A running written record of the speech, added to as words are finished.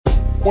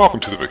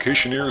Welcome to the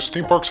Vacationeers,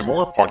 Theme Parks, and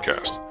More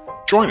podcast.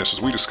 Join us as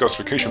we discuss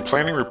vacation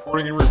planning,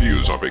 reporting, and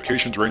reviews on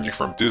vacations ranging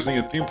from Disney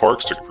and theme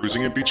parks to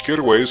cruising and beach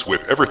getaways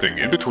with everything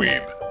in between.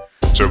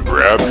 So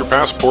grab your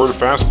passport, a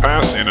fast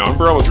pass, and an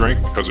umbrella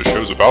drink because the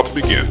show's about to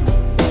begin.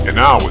 And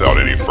now, without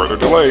any further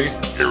delay,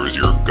 here is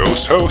your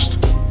ghost host,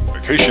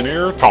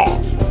 Vacationeer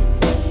Tom.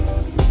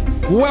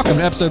 Welcome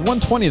to episode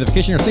 120 of the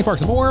Vacationeers, Theme Parks,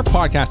 and More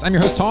podcast. I'm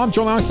your host, Tom,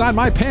 joined alongside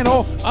my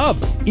panel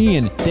of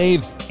Ian,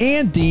 Dave,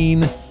 and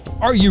Dean.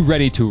 Are you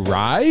ready to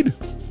ride?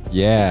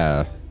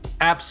 Yeah.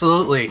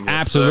 Absolutely.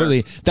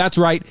 Absolutely. That's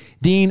right.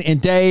 Dean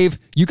and Dave,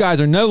 you guys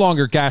are no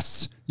longer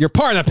guests. You're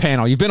part of the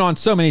panel. You've been on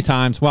so many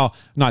times. Well,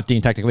 not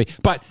Dean technically,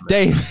 but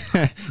Dave,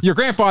 your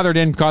grandfather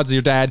didn't because of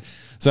your dad.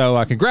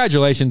 So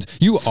congratulations.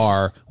 You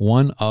are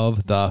one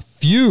of the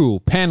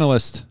few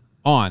panelists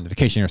on the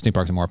Vacationeers, Theme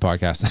Parks, and More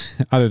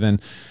podcast, other than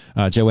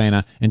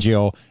Joanna and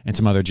Jill and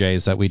some other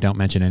J's that we don't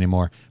mention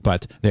anymore.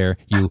 But there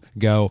you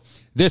go.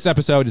 This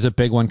episode is a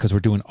big one because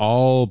we're doing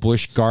all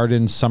Busch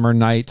Gardens summer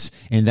nights,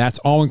 and that's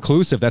all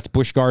inclusive. That's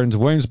Busch Gardens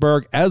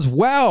Williamsburg as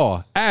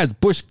well as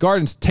Busch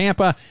Gardens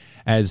Tampa,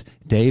 as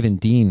Dave and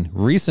Dean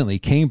recently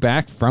came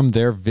back from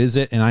their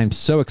visit, and I'm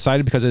so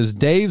excited because it was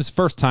Dave's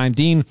first time.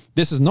 Dean,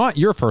 this is not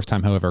your first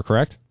time, however,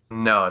 correct?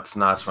 No, it's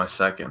not. It's my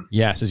second.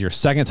 Yes, it's your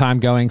second time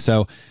going,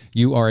 so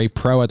you are a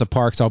pro at the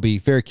parks. I'll be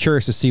very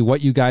curious to see what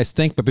you guys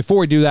think. But before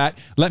we do that,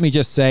 let me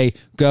just say,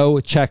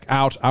 go check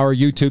out our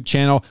YouTube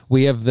channel.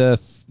 We have the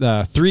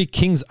 3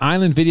 Kings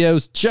Island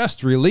videos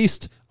just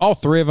released, all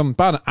 3 of them,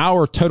 about an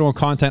hour total of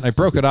content. I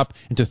broke it up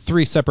into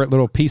 3 separate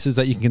little pieces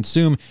that you can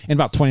consume in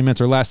about 20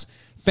 minutes or less.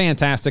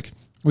 Fantastic.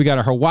 We got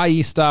our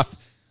Hawaii stuff,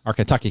 our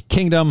Kentucky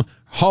Kingdom,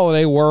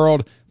 Holiday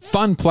World,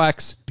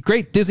 Funplex,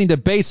 Great Disney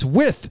Debates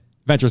with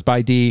Ventures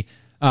by D,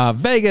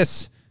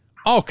 Vegas,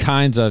 all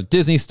kinds of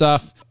Disney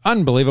stuff.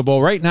 Unbelievable.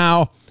 Right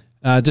now,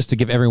 just to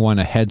give everyone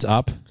a heads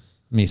up, let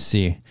me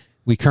see.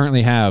 We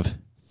currently have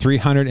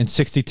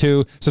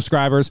 362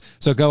 subscribers.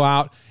 So go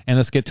out and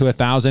let's get to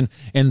 1,000.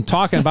 And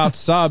talking about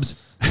subs,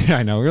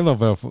 I know we're a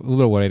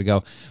little way to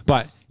go,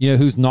 but you know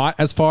who's not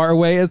as far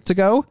away as to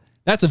go?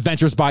 That's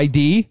Adventures by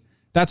D.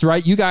 That's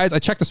right. You guys, I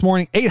checked this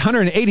morning,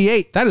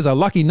 888. That is a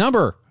lucky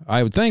number,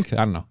 I would think.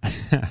 I don't know.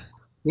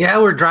 Yeah,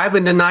 we're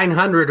driving to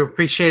 900.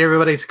 Appreciate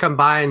everybody's come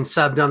by and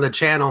subbed on the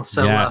channel.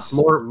 So yes.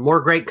 More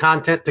great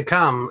content to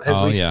come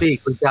as we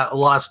speak. We've got a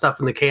lot of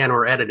stuff in the can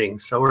we're editing.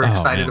 So we're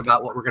excited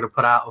about what we're going to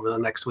put out over the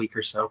next week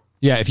or so.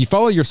 Yeah, if you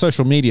follow your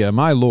social media,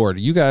 my Lord,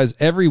 you guys,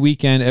 every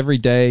weekend, every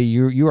day,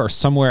 you are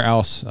somewhere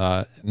else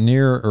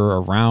near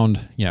or around,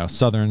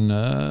 southern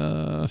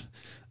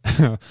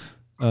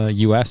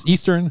U.S.,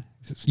 eastern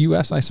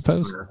U.S., I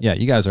suppose. Yeah,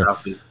 you guys are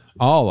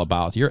all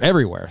about. You're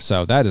everywhere.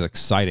 So that is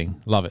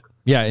exciting. Love it.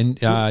 Yeah,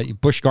 and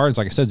Busch Gardens,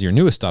 like I said, is your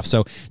newest stuff.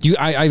 So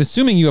I'm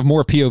assuming you have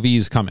more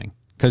POVs coming.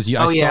 We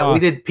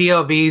did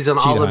POVs on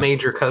all the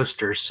major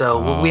coasters.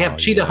 So we have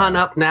Cheetah Hunt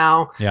up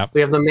now. Yep. We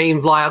have the main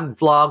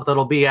vlog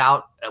that'll be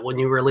out when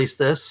you release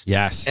this.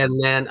 Yes.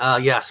 And then,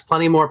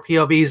 plenty more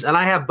POVs. And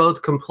I have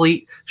both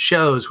complete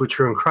shows, which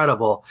are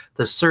incredible.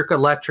 The Cirque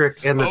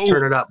Electric and the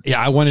Turn It Up.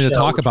 Yeah, I wanted to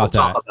talk about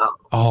that.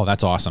 Oh,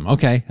 that's awesome.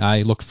 Okay,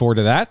 I look forward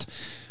to that.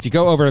 If you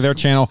go over to their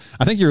channel,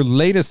 I think your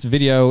latest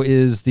video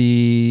is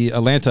the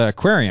Atlanta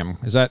Aquarium.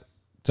 Is that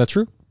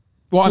true?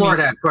 Well,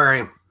 Florida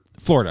Aquarium.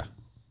 Florida.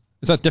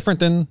 Is that different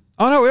than?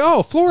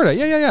 Oh, Florida.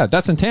 Yeah.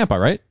 That's in Tampa,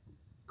 right?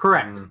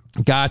 Correct.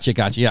 Gotcha.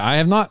 Yeah, I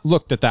have not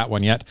looked at that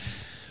one yet.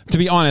 To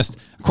be honest,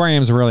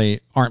 aquariums really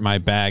aren't my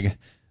bag.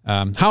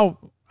 I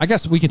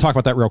guess we can talk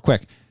about that real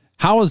quick.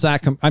 How is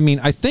that?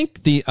 I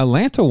think the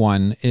Atlanta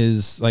one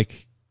is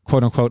like,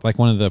 quote unquote, like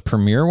one of the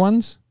premier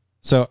ones.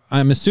 So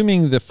I'm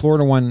assuming the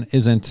Florida one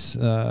isn't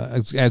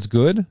as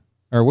good.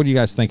 Or what do you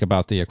guys think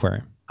about the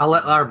aquarium? I'll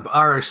let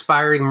our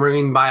aspiring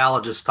marine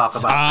biologist talk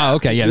about that.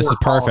 Okay. Yeah, this is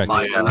perfect.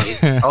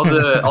 All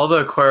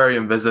the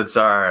aquarium visits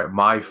are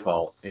my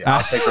fault. Yeah,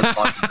 I'll take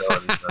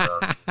responsibility for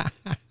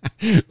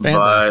those.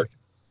 But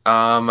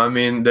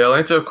the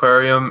Atlanta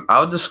Aquarium, I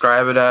would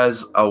describe it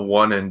as a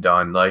one and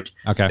done. Like,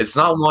 It's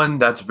not one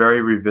that's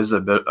very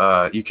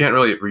revisitable. You can't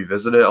really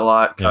revisit it a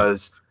lot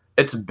because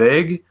it's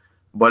big,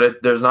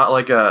 but there's not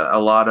like a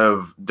lot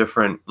of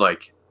different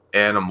like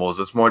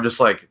animals. It's more just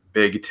like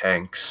big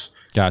tanks.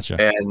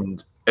 Gotcha.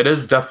 And it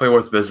is definitely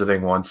worth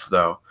visiting once,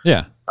 though.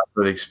 Yeah.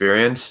 For the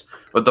experience.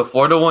 But the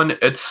Florida one,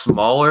 it's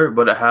smaller,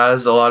 but it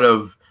has a lot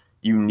of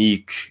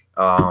unique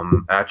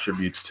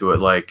attributes to it.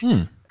 Like,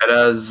 it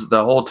has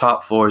the whole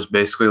top floor is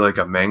basically like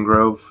a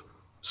mangrove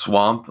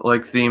swamp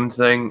like themed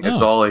thing.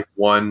 It's all like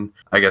one,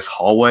 I guess,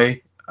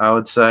 hallway, I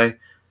would say.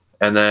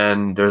 And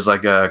then there's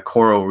like a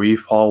coral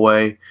reef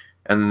hallway,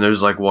 and then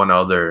there's like one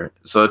other.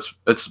 So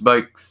it's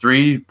like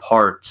 3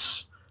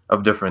 parts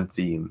of different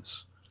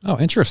themes. Oh,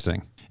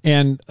 interesting.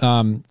 And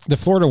the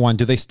Florida one,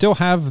 do they still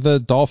have the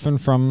dolphin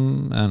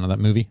from, I don't know, that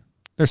movie?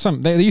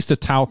 They used to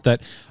tout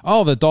that,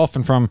 the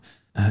dolphin from,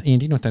 Ian,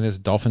 do you know what that is?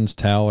 Dolphin's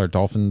tail or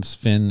dolphin's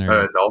fin?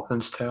 Or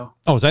Dolphin's tail.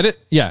 Oh, is that it?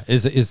 Yeah.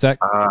 Is that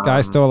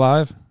guy still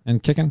alive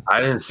and kicking? I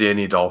didn't see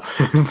any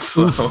dolphins.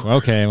 So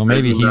okay, well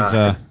maybe he's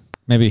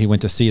Maybe he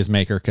went to see his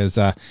maker because,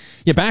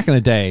 back in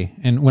the day,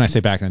 and when I say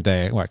back in the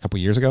day, a couple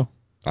years ago?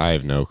 I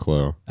have no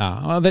clue.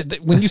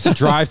 When you used to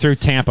drive through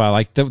Tampa,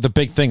 like the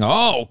big thing,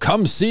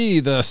 come see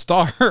the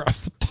star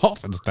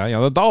dolphins,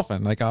 the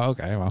dolphin. Like,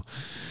 okay, well,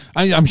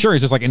 I'm sure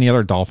he's just like any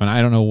other dolphin.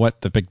 I don't know what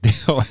the big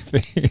deal would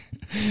be.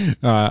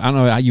 I don't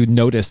know how you'd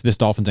notice this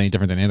dolphin's any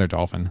different than any other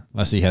dolphin,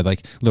 unless he had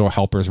like little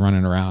helpers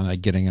running around,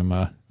 like getting him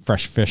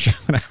fresh fish,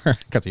 whatever,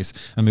 because he's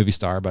a movie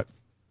star. But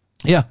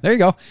yeah, there you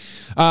go.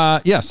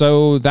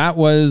 So that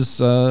was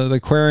the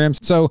aquarium.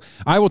 So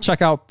I will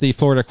check out the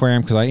Florida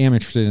aquarium because I am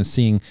interested in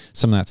seeing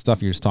some of that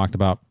stuff you just talked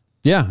about.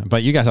 Yeah,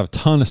 but you guys have a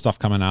ton of stuff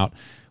coming out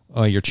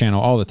your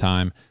channel all the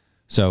time.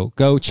 So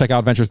go check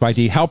out Ventures by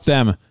D. Help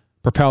them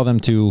propel them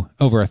to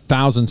over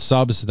 1,000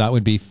 subs. That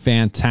would be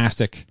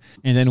fantastic.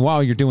 And then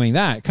while you're doing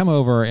that, come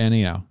over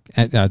and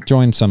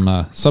join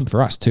some sub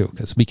for us too,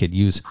 because we could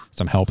use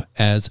some help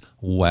as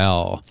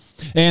well.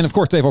 And of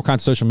course, they have all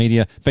kinds of social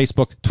media: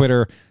 Facebook,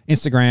 Twitter,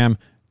 Instagram,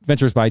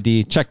 Ventures by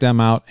D. Check them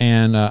out.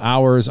 And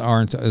ours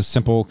aren't as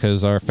simple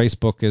because our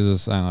Facebook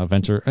is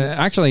Venture.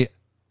 Actually,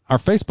 our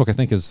Facebook I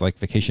think is like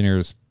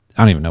Vacationers.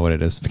 I don't even know what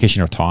it is.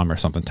 Vacationer Tom or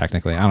something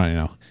technically. I don't even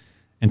know.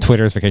 And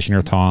Twitter is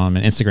Vacationer Tom,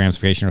 and Instagram's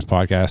Vacationers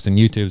Podcast, and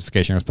YouTube's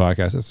Vacationers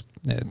Podcast.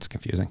 It's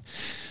confusing.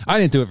 I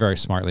didn't do it very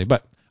smartly,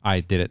 but I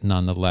did it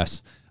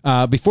nonetheless.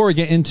 Before we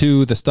get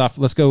into the stuff,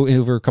 let's go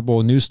over a couple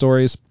of news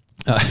stories.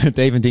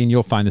 Dave and Dean,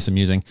 you'll find this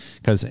amusing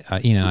because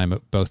Ian and I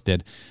both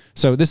did.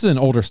 So this is an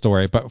older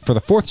story, but for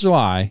the 4th of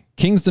July,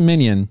 Kings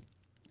Dominion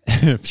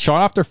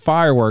shot off their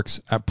fireworks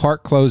at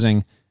park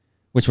closing,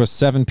 which was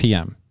 7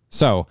 p.m.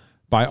 So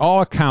by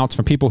all accounts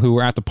from people who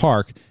were at the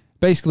park,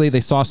 basically, they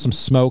saw some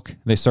smoke,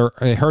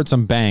 they heard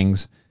some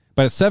bangs,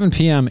 but at 7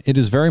 p.m., it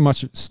is very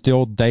much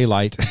still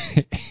daylight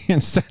in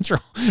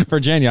Central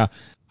Virginia.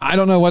 I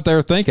don't know what they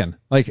were thinking.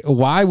 Like,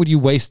 why would you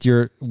waste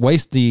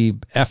the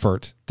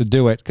effort to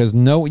do it? Because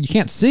you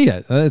can't see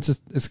it.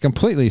 It's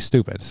completely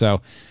stupid.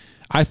 So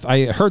I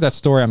heard that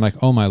story. I'm like,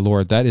 oh my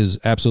Lord, that is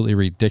absolutely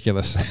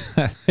ridiculous.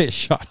 They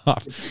shot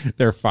off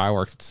their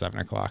fireworks at 7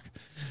 o'clock.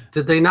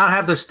 Did they not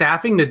have the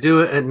staffing to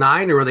do it at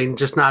 9, or were they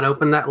just not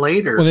open that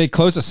late? Or? Well, they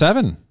closed at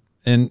 7.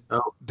 And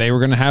they were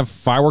going to have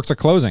fireworks at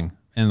closing.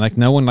 And like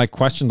no one like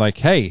questioned like,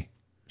 hey,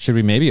 should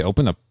we maybe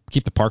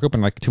keep the park open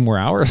like 2 more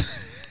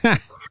hours?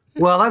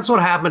 Well, that's what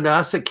happened to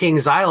us at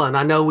Kings Island.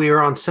 I know we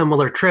were on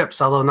similar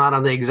trips, although not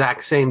on the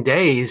exact same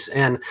days.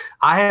 And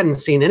I hadn't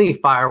seen any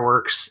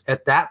fireworks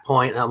at that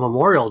point on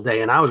Memorial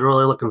Day. And I was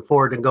really looking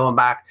forward to going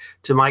back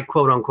to my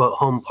quote unquote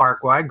home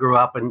park where I grew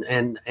up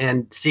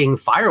and seeing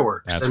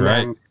fireworks. That's and right.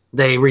 Then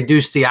they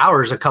reduced the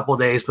hours a couple of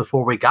days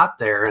before we got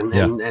there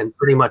and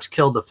pretty much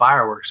killed the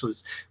fireworks,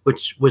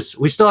 which was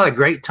we still had a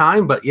great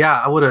time. But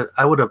yeah, I would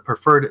have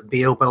preferred it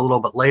be open a little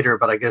bit later.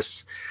 But I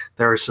guess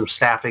there are some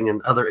staffing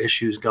and other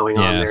issues going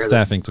on there. Yeah,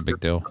 staffing's a big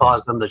deal.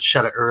 Caused them to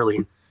shut it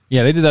early.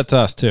 Yeah, they did that to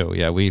us too.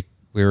 Yeah, we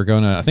were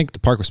going to, I think the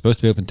park was supposed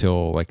to be open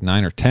until like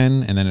 9 or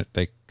 10, and then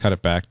they cut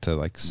it back to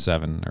like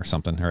 7 or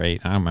something, or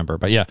 8. I don't remember.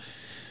 But yeah,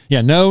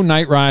 no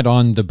night ride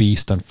on the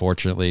Beast,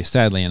 unfortunately,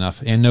 sadly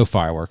enough, and no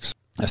fireworks.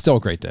 Still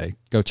a great day.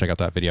 Go check out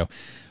that video.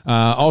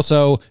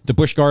 Also, the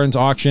Busch Gardens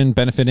auction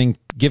benefiting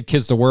Give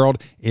Kids the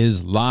World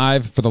is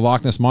live for the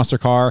Loch Ness Monster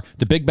car.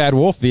 The Big Bad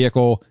Wolf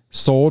vehicle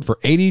sold for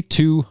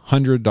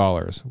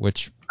 $8,200,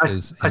 which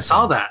is I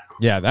saw that.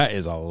 Yeah, that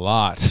is a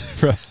lot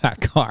for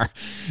that car.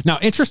 Now,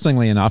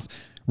 interestingly enough,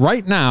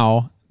 right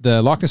now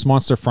the Loch Ness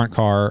Monster front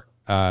car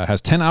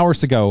has 10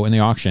 hours to go in the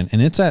auction,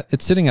 and it's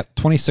sitting at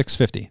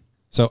 $2,650.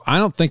 So I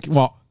don't think,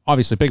 well,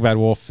 obviously Big Bad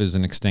Wolf is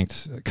an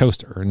extinct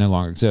coaster and no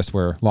longer exists,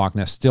 where Loch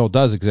Ness still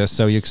does exist.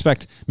 So you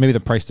expect maybe the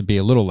price to be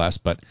a little less,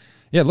 but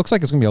yeah, it looks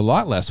like it's going to be a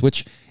lot less,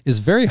 which is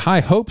very high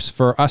hopes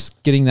for us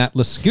getting that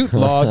Lascaux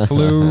log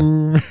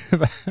flume.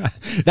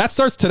 That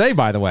starts today,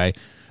 by the way.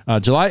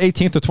 July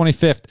 18th to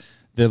 25th,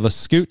 the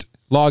Lascaux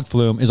log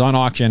flume is on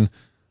auction.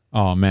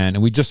 Oh man,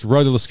 and we just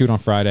rode the Lascaux on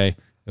Friday.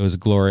 It was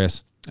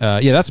glorious. Yeah,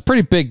 that's a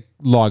pretty big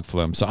log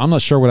flume, so I'm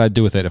not sure what I'd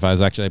do with it if I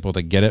was actually able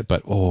to get it,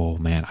 but oh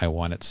man, I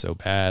want it so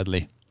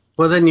badly.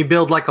 Well, then you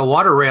build like a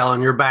water rail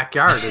in your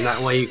backyard, and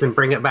that way you can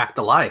bring it back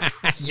to life.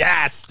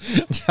 Yes!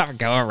 Just have it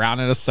go around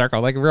in a circle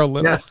like real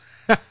little.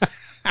 Yeah.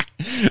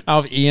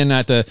 I'll have Ian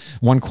at the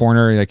one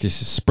corner, like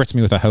just spritz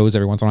me with a hose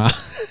every once in a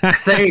while.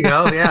 There you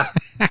go, yeah.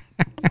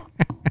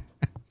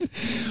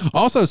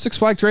 Also, Six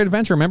Flags Great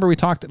Adventure. Remember we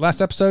talked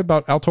last episode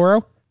about El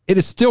Toro? It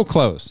is still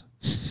closed.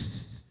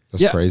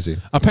 That's crazy.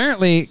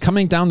 Apparently,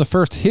 coming down the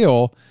first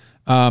hill,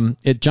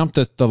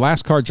 the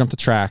last car jumped the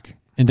track,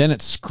 and then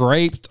it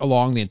scraped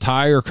along the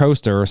entire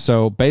coaster.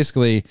 So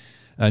basically,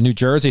 New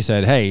Jersey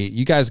said, hey,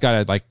 you guys got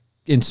to like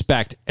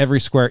inspect every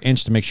square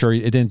inch to make sure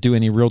it didn't do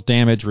any real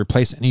damage,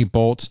 replace any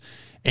bolts,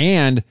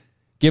 and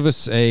give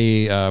us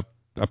a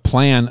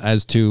plan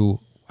as to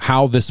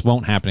how this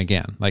won't happen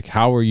again. Like,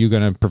 how are you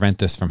going to prevent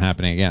this from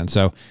happening again?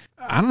 So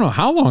I don't know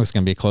how long it's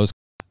going to be closed.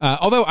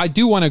 Although I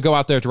do want to go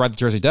out there to ride the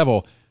Jersey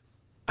Devil.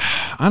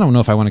 I don't know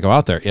if I want to go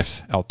out there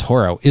if El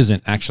Toro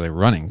isn't actually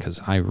running, because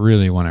I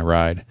really want to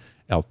ride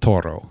El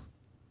Toro.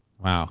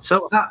 Wow.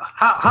 So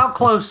how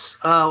close,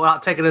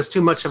 without taking us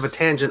too much of a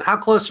tangent, how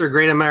close are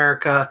Great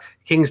America,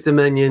 Kings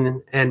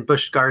Dominion, and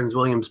Busch Gardens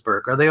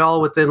Williamsburg? Are they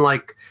all within,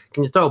 like,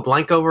 can you throw a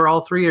blank over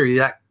all three?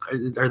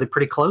 Are they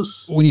pretty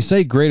close? When you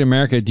say Great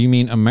America, do you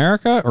mean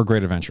America or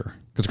Great Adventure?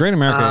 Because Great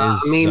America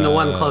is... I mean the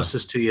one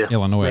closest to you.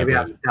 Illinois, Maybe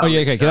I believe. Oh,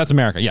 yeah, okay, that's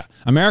America. Yeah.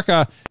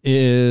 America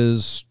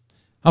is...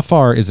 How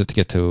far is it to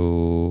get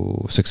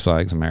to Six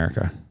Flags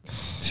America?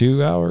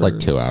 2 hours? It's like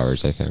 2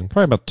 hours, I think.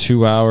 Probably about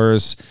 2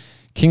 hours.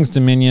 Kings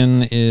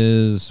Dominion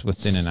is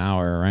within an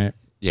hour, right?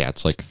 Yeah,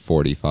 it's like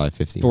 50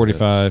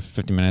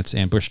 50 minutes.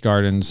 And Busch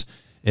Gardens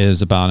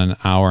is about an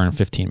hour and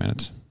 15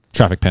 minutes.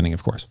 Traffic pending,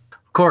 of course.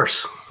 Of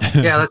course.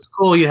 Yeah, that's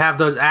cool. You have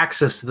those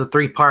access to the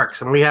three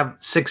parks. And we have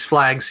Six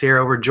Flags here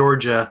over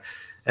Georgia.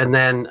 And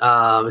then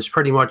it's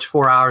pretty much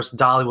 4 hours to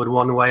Dollywood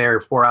one way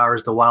or 4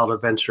 hours to Wild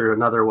Adventure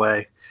another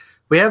way.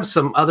 We have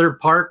some other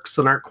parks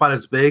that aren't quite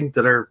as big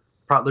that are...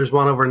 There's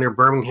one over near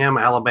Birmingham,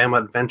 Alabama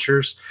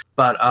Adventures.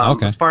 But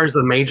As far as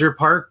the major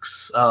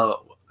parks,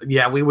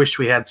 we wish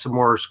we had some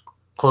more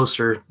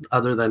closer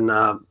other than,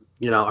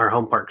 our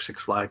home park,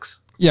 Six Flags.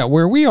 Yeah,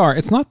 where we are,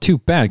 it's not too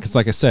bad because,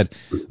 like I said,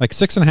 like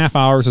 6.5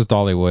 hours is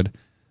Dollywood.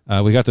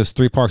 We got those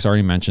three parks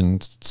already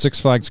mentioned.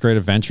 Six Flags Great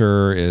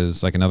Adventure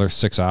is like another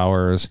 6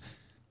 hours.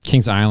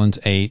 Kings Island's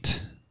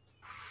 8,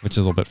 which is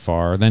a little bit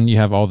far. Then you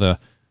have all the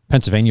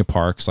Pennsylvania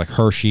parks like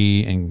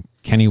Hershey and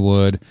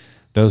Kennywood.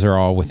 Those are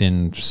all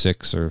within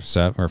 6 or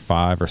 7 or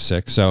 5 or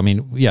 6. So, I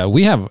mean, yeah,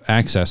 we have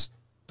access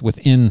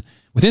within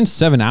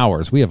 7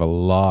 hours. We have a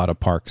lot of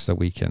parks that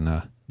we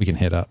can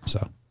hit up.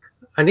 So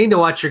I need to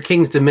watch your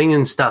Kings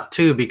Dominion stuff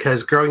too,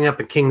 because growing up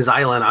at Kings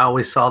Island, I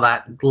always saw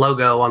that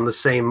logo on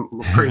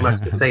pretty much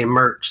the same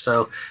merch.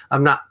 So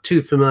I'm not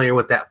too familiar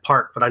with that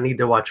park, but I need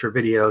to watch your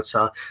video.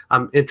 So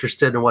I'm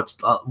interested in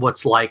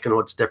what's like and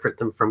what's different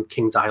than from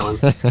Kings Island.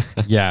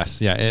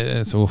 Yes, yeah,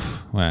 it's well,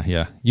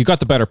 yeah. You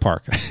got the better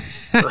park.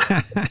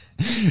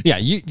 Yeah,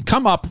 you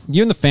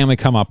and the family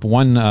come up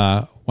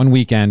one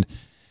weekend.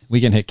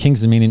 We can hit Kings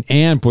Dominion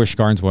and Busch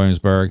Gardens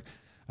Williamsburg.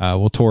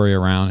 We'll tour you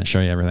around and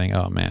show you everything.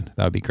 Oh man,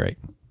 that would be great.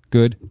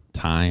 Good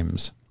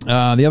times.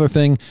 The other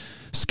thing,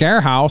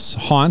 Scare House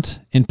Haunt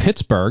in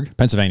Pittsburgh,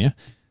 Pennsylvania,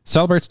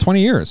 celebrates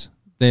 20 years.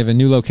 They have a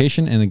new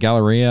location in the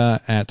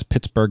Galleria at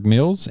Pittsburgh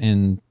Mills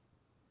in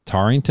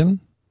Tarrington,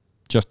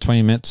 just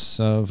 20 minutes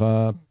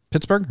of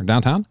Pittsburgh or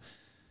downtown.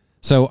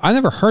 So I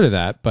never heard of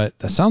that, but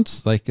that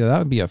sounds like that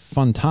would be a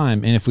fun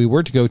time. And if we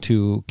were to go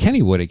to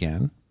Kennywood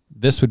again,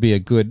 this would be a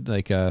good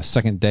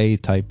second day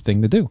type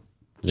thing to do.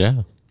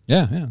 Yeah.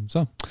 Yeah.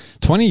 So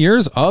 20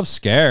 years of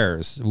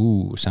scares.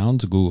 Ooh,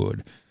 sounds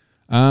good.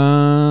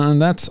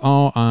 And that's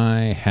all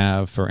I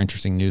have for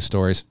interesting news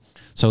stories.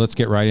 So let's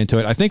get right into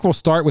it. I think we'll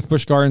start with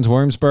Busch Gardens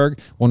Williamsburg.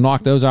 We'll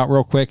knock those out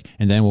real quick,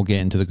 and then we'll get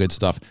into the good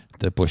stuff,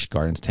 the Busch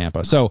Gardens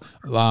Tampa. So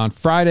on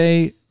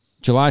Friday,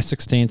 July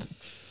 16th,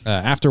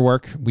 after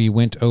work, we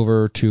went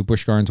over to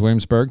Busch Gardens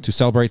Williamsburg to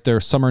celebrate their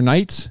summer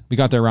nights. We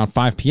got there around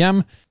 5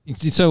 p.m.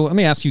 So let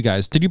me ask you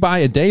guys, did you buy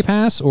a day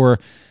pass, or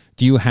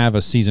do you have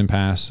a season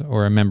pass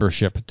or a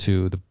membership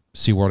to the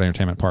SeaWorld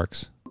Entertainment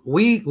Parks?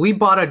 We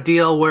bought a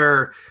deal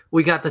where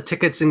we got the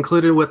tickets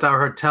included with our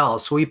hotel.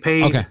 So we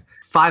paid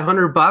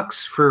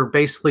 $500 for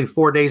basically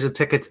 4 days of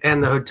tickets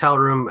and the hotel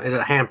room at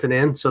a Hampton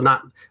Inn. So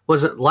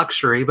wasn't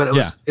luxury, but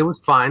it was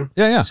fine.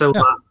 Yeah. So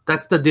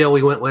that's the deal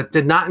we went with.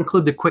 Did not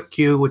include the quick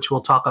queue, which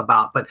we'll talk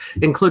about, but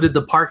included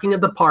the parking of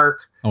the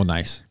park. Oh,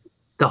 nice.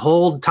 The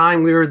whole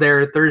time we were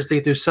there, Thursday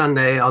through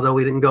Sunday, although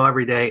we didn't go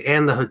every day,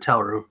 and the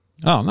hotel room.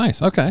 Oh,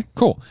 nice. Okay,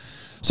 cool.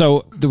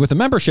 So with the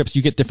memberships,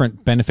 you get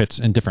different benefits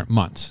in different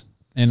months.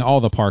 In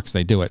all the parks,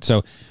 they do it.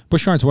 So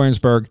Busch Gardens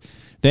Williamsburg,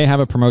 they have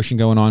a promotion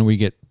going on. We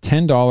get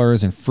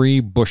 $10 in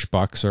free Busch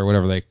Bucks, or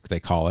whatever they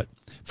call it,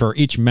 for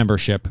each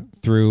membership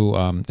through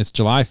it's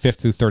July 5th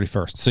through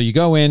 31st. So you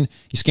go in,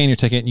 you scan your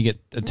ticket, and you get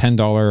a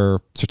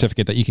 $10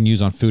 certificate that you can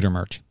use on food or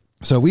merch.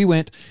 So we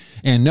went,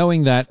 and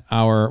knowing that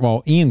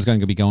Ian's going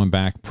to be going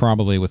back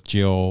probably with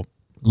Jill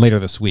later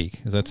this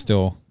week. Is that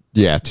still?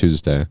 Yeah,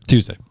 Tuesday.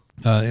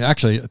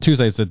 Actually,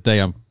 Tuesday is the day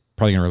I'm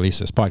probably going to release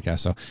this podcast.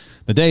 So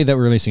the day that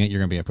we're releasing it, you're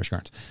going to be at Busch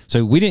Gardens.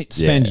 So we didn't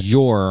spend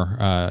your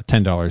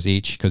 $10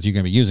 each because you're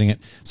going to be using it.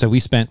 So we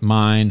spent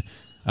mine,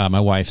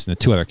 my wife's, and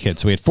the two other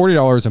kids. So we had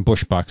 $40 in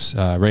Busch Bucks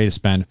ready to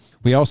spend.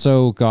 We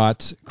also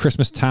got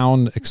Christmas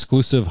Town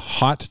exclusive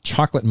hot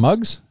chocolate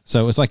mugs.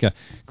 So it was like a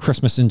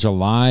Christmas in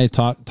July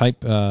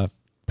type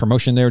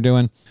promotion they were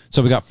doing.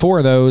 So we got 4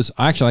 of those.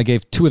 I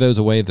gave 2 of those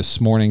away this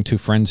morning. 2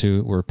 friends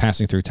who were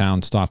passing through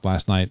town stopped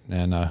last night,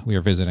 and we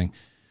were visiting.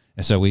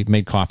 And so we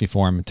made coffee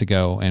for them to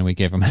go, and we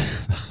gave them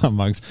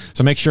mugs.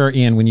 So make sure,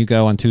 Ian, when you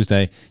go on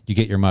Tuesday, you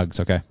get your mugs,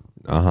 okay?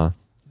 Uh-huh.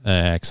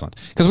 Excellent.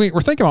 Because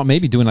we're thinking about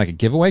maybe doing like a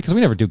giveaway, because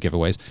we never do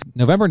giveaways.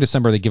 November and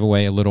December, they give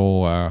away a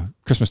little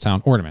Christmas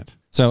Town ornament.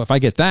 So if I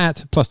get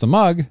that, plus the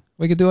mug,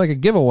 we could do like a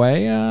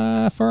giveaway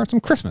for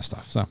some Christmas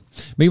stuff. So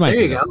we might do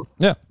that. There you go.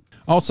 Yeah.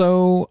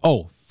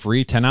 Also,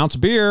 free 10-ounce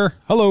beer.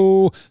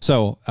 Hello.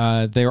 So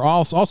they're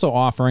also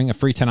offering a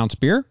free 10-ounce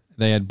beer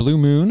they had Blue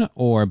Moon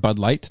or Bud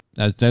Light.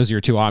 Those are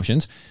your two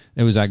options.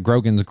 It was at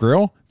Grogan's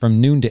Grill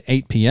from noon to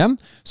 8 p.m.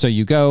 So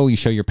you go, you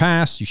show your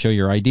pass, you show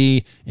your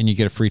ID, and you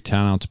get a free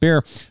 10-ounce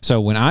beer.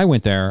 So when I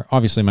went there,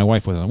 obviously my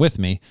wife wasn't with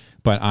me,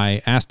 but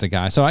I asked the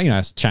guy. So I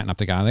was chatting up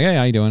the guy, like, hey,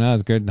 how you doing? Oh,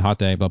 it's good, hot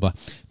day, blah, blah.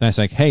 Then I was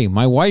like, hey,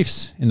 my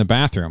wife's in the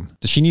bathroom.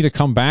 Does she need to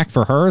come back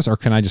for hers, or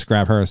can I just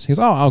grab hers? He goes,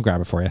 oh, I'll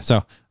grab it for you.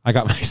 So I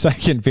got my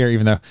second beer,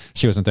 even though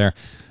she wasn't there.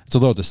 It's a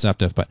little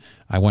deceptive, but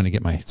I wanted to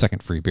get my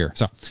second free beer.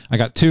 So I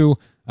got two,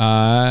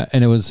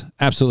 and it was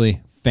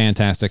absolutely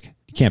fantastic.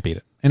 You can't beat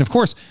it. And of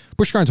course,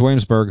 Busch Gardens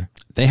Williamsburg,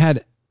 they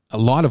had a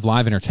lot of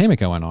live entertainment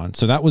going on.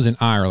 So that was in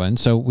Ireland.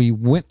 So we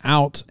went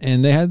out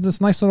and they had this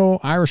nice little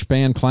Irish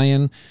band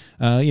playing,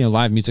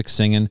 live music,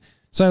 singing.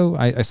 So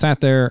I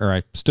sat there, or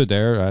I stood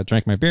there,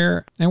 drank my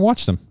beer and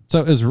watched them. So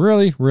it was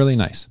really, really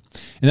nice.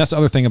 And that's the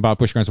other thing about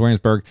Busch Gardens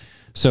Williamsburg.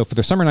 So for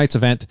their Summer Nights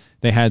event,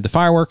 they had the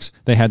fireworks,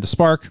 they had the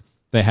Spark,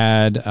 they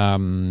had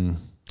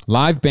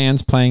live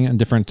bands playing in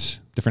different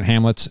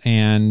hamlets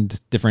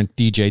and different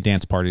DJ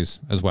dance parties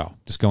as well,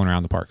 just going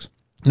around the parks.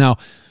 Now,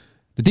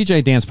 the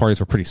DJ dance parties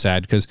were pretty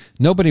sad because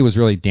nobody was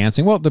really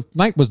dancing. Well, the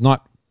night was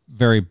not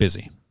very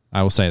busy.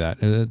 I will say that.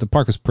 The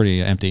park was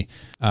pretty empty.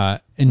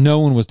 And no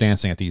one was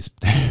dancing at these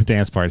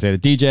dance parties. They had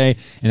a DJ,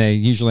 and they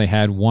usually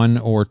had one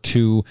or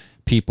two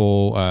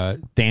people,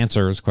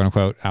 dancers, quote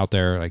unquote, out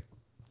there, like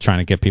trying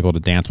to get people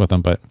to dance with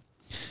them, but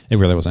it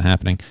really wasn't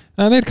happening.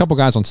 They had a couple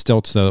guys on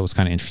stilts, so it was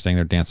kind of interesting.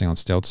 They're dancing on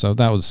stilts, so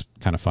that was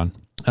kind of fun.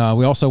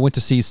 We also went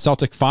to see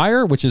Celtic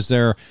Fire, which is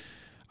their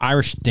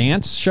Irish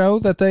dance show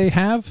that they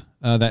have.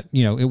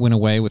 It went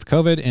away with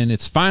COVID, and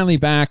it's finally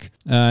back.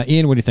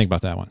 Ian, what do you think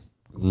about that one?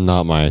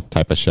 Not my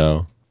type of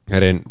show. I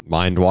didn't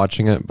mind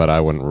watching it, but I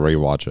wouldn't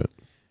rewatch it.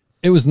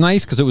 It was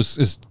nice because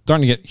it's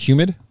starting to get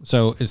humid,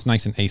 so it's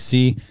nice and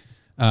AC.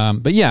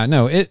 But yeah,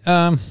 no, it's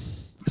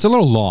a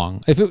little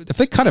long. If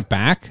they cut it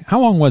back, how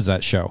long was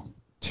that show?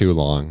 Too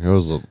long. It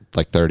was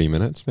like 30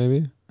 minutes,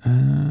 maybe.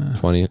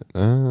 20.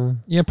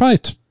 Yeah, probably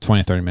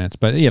 20, 30 minutes.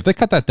 But yeah, if they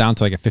cut that down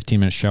to like a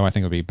 15-minute show, I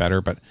think it would be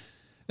better. But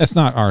that's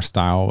not our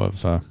style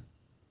of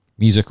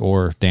music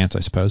or dance,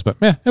 I suppose. But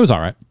yeah, it was all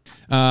right.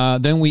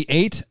 Then we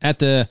ate at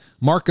the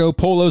Marco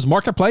Polo's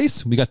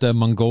Marketplace. We got the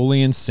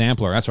Mongolian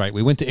sampler. That's right.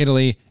 We went to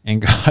Italy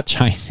and got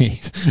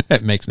Chinese.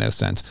 That makes no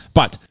sense.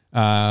 But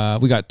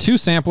we got two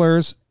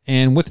samplers,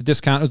 and with the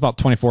discount, it was about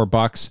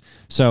 $24.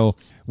 So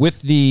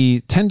with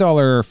the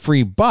 $10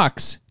 free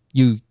bucks,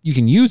 you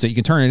can use it. You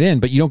can turn it in,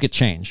 but you don't get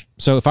change.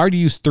 So if I were to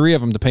use three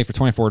of them to pay for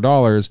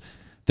 $24,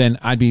 then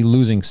I'd be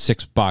losing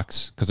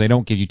 $6 because they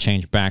don't give you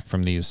change back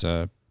from these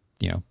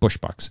Busch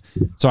bucks.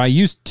 So I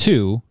used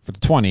two for the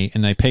 20,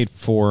 and I paid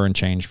 $4 and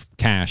change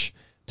cash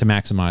to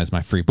maximize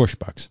my free Busch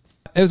bucks.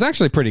 It was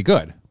actually pretty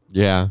good.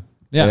 Yeah.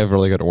 They have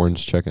really good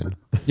orange chicken.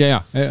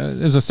 Yeah.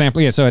 It was a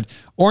sample. Yeah, so it had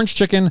orange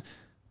chicken,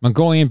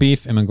 Mongolian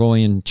beef, and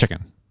Mongolian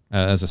chicken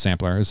as a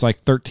sampler. It was like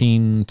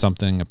 13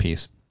 something a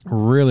piece.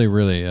 Really,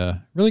 really,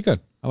 really good.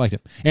 I liked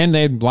it. And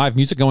they had live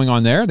music going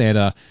on there. They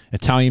had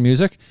Italian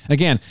music.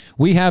 Again,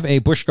 we have a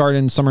Busch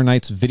Gardens Summer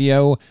Nights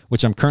video,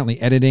 which I'm currently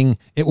editing.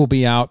 It will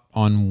be out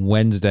on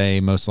Wednesday,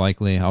 most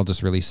likely. I'll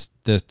just release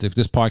this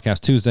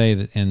podcast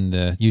Tuesday and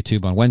the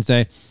YouTube on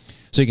Wednesday.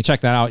 So you can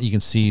check that out. You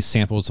can see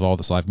samples of all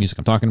this live music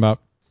I'm talking about.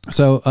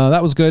 So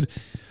that was good.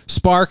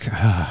 Spark.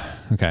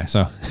 Okay,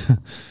 so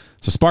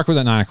Spark was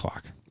at 9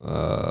 o'clock.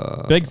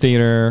 Big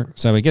theater.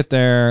 So we get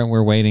there.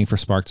 We're waiting for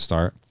Spark to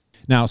start.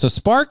 Now, so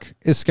Spark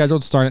is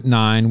scheduled to start at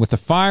 9 with the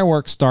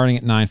fireworks starting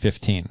at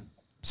 9:15.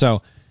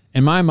 So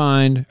in my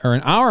mind, or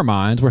in our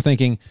minds, we're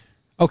thinking,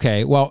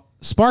 okay, well,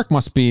 Spark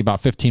must be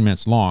about 15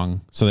 minutes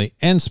long. So they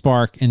end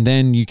Spark, and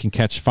then you can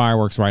catch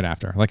fireworks right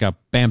after, like a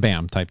bam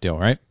bam type deal,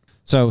 right?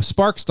 So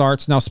Spark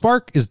starts. Now,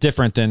 Spark is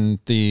different than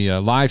the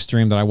live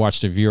stream that I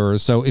watched of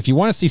yours. So if you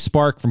want to see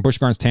Spark from Busch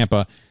Gardens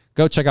Tampa,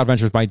 go check out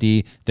Ventures by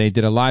D. They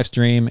did a live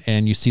stream,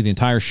 and you see the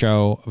entire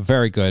show.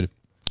 Very good.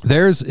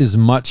 Theirs is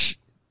much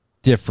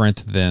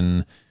different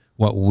than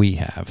what we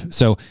have.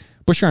 So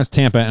Busch Gardens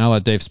Tampa, and I'll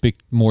let Dave speak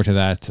more to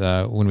that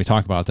when we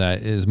talk about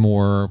that, is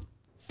more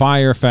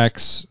fire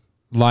effects,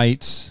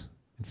 lights,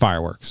 and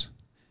fireworks.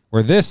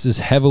 Where this is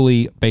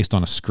heavily based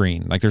on a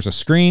screen. Like there's a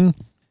screen,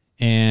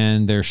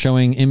 and they're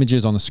showing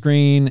images on the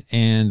screen,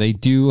 and they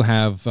do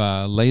have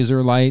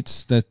laser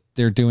lights that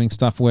they're doing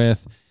stuff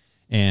with,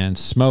 and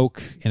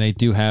smoke, and they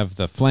do have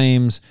the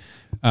flames.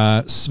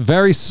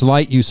 Very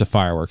slight use of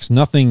fireworks.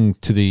 Nothing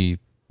to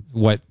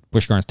what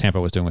Busch Gardens Tampa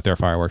was doing with their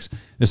fireworks.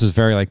 This is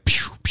very like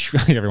pew, pew,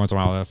 every once in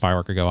a while a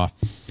firework would go off.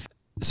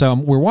 So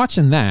we're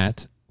watching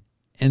that,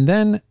 and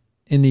then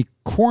in the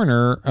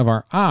corner of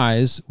our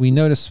eyes, we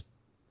notice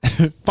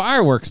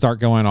fireworks start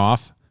going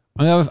off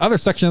on the other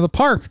section of the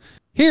park.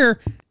 Here,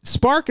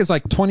 Spark is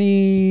like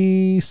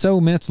 20 so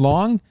minutes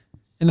long,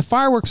 and the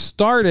fireworks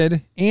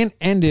started and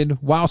ended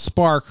while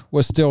Spark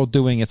was still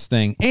doing its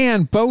thing.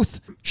 And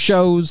both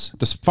shows,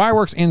 the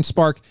fireworks and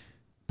Spark,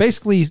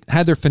 basically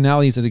had their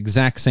finales at the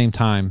exact same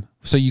time.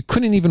 So you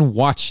couldn't even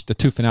watch the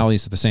two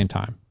finales at the same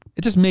time.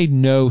 It just made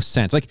no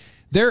sense. Like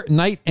their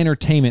night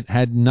entertainment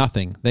had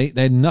nothing. They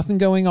had nothing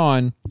going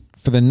on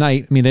for the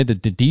night. I mean, they had the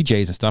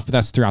DJs and stuff, but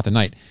that's throughout the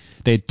night.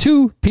 They had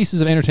 2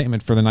 pieces of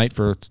entertainment for the night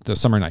for the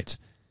summer nights,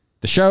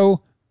 the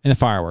show and the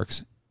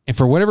fireworks. And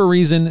for whatever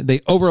reason,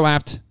 they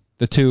overlapped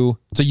the 2,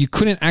 so you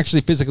couldn't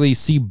actually physically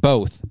see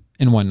both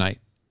in one night.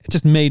 It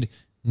just made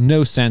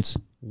no sense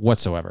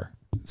whatsoever.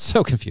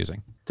 So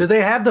confusing. Do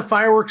they have the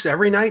fireworks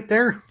every night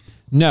there?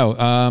 No,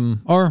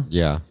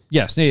 Yeah.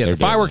 yes, yeah, the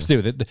fireworks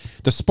do.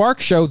 The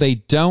Spark show, they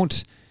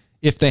don't.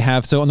 If they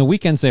have, so on the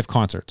weekends they have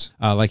concerts.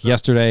 Like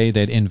yesterday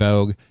they had In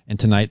Vogue, and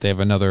tonight they have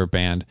another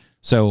band.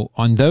 So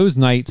on those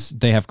nights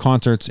they have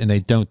concerts and they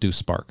don't do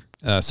Spark.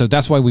 So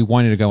that's why we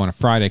wanted to go on a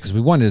Friday, because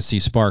we wanted to see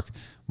Spark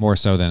more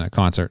so than a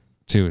concert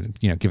to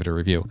give it a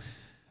review.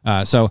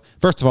 So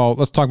first of all,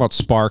 let's talk about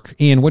Spark.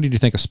 Ian, what did you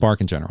think of Spark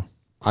in general?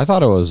 I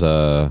thought it was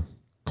a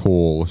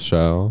cool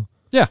show.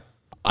 Yeah.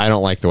 I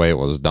don't like the way it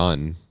was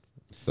done.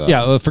 So.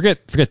 Yeah, well,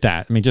 forget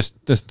that. I mean,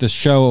 just the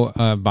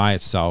show by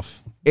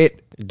itself.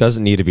 It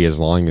doesn't need to be as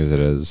long as it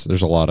is.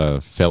 There's a lot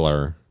of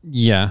filler.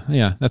 Yeah,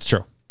 that's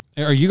true.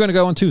 Are you going to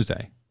go on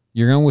Tuesday?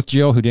 You're going with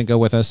Jill, who didn't go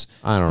with us,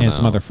 I don't know. and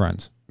some other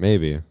friends.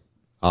 Maybe.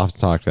 I'll have to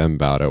talk to them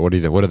about it. What do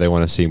they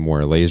want to see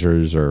more,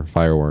 lasers or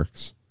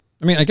fireworks?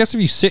 I mean, I guess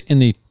if you sit in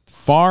the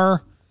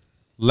far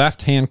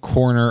left-hand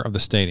corner of the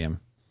stadium,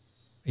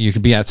 you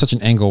could be at such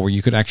an angle where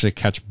you could actually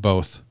catch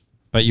both,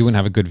 but you wouldn't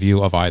have a good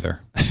view of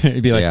either.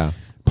 It'd be like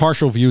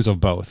partial views of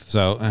both.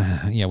 So, what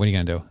are you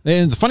going to do?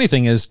 And the funny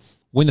thing is,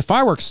 when the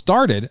fireworks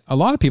started, a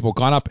lot of people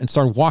got up and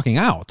started walking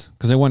out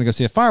because they wanted to go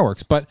see the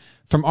fireworks. But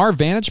from our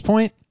vantage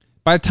point,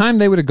 by the time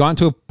they would have gone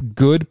to a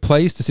good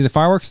place to see the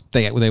fireworks,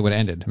 they would have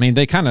ended. I mean,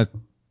 they kind of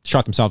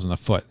shot themselves in the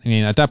foot. I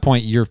mean, at that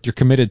point, you're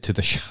committed to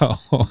the show.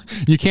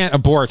 You can't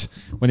abort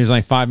when there's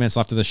only 5 minutes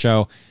left of the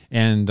show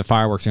and the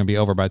fireworks are going to be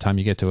over by the time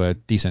you get to a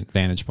decent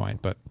vantage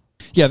point. But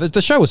yeah,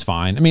 the show was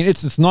fine. I mean,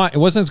 it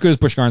wasn't as good as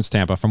Busch Gardens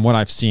Tampa from what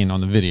I've seen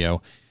on the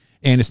video.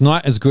 And it's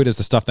not as good as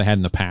the stuff they had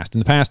in the past. In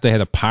the past, they had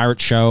a pirate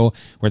show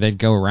where they'd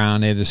go around.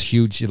 They had this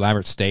huge,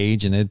 elaborate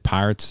stage, and they had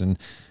pirates, and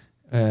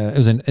it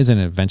was an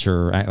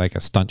adventure, like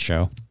a stunt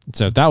show.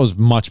 So that was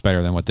much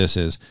better than what this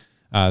is.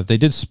 They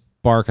did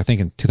Spark, I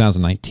think, in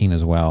 2019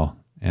 as well,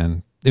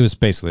 and it was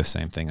basically the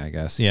same thing, I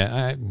guess.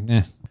 Yeah,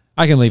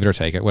 I can leave it or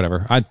take it,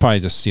 whatever. I'd probably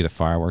just see the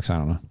fireworks. I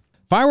don't know.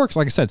 Fireworks,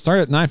 like I said,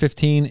 started at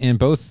 9:15, and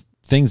both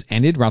things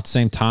ended around the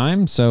same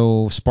time.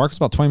 So Spark was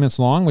about 20 minutes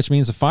long, which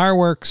means the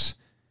fireworks...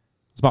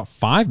 It's about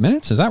 5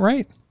 minutes. Is that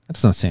right?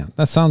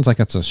 That sounds like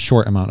that's a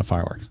short amount of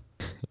fireworks.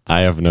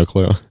 I have no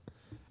clue.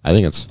 I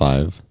think it's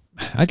 5.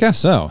 I guess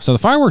so. So the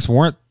fireworks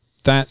weren't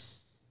that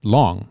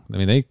long. I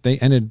mean, they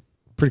ended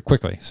pretty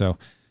quickly. So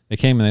they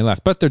came and they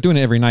left. But they're doing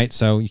it every night,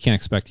 so you can't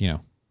expect,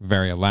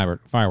 very elaborate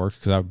fireworks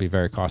because that would be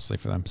very costly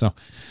for them. So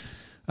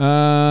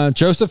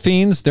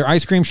Josephine's, their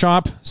ice cream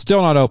shop,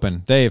 still not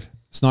open. Dave,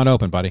 it's not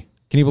open, buddy.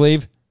 Can you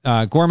believe?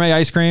 Gourmet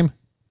ice cream?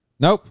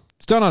 Nope.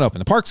 Still not open.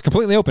 The park's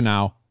completely open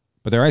now,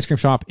 but their ice cream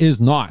shop is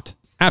not.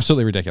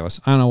 Absolutely ridiculous.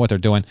 I don't know what they're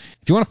doing.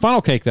 If you want a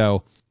funnel cake,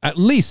 though, at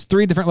least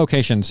 3 different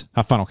locations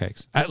have funnel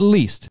cakes. At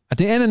least. At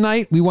the end of the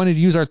night, we wanted to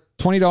use our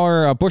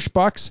 $20 Busch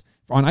Bucks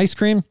on ice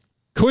cream.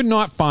 Could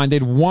not find. They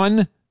had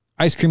one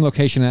ice cream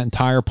location in that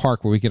entire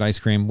park where we get ice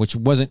cream, which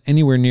wasn't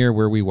anywhere near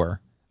where we were.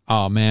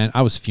 Oh, man.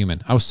 I was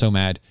fuming. I was so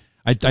mad.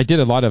 I did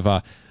a lot of,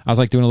 I was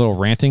like doing a little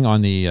ranting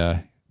on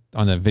the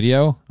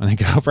video, on the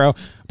GoPro,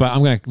 but I'm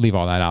going to leave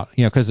all that out.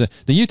 Because the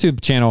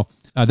YouTube channel,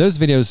 those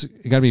videos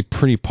got to be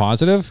pretty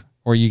positive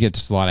or you get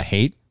just a lot of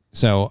hate.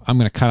 So I'm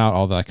going to cut out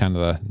all the kind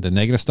of the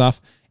negative stuff.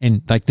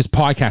 And like this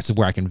podcast is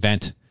where I can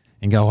vent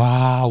and go,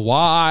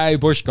 why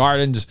Busch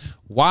Gardens?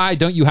 Why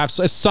don't you have,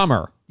 it's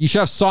summer. You should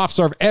have soft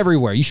serve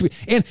everywhere. You should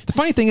be, and the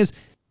funny thing is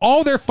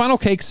all their funnel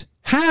cakes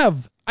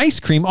have ice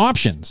cream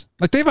options.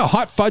 Like they have a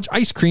hot fudge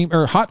ice cream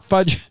or hot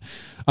fudge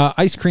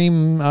ice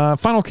cream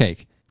funnel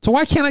cake. So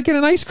why can't I get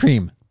an ice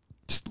cream?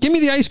 Just give me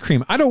the ice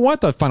cream. I don't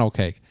want the funnel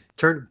cake.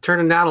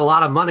 Turning down a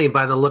lot of money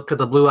by the look of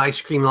the blue ice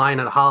cream line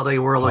at Holiday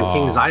World and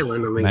Kings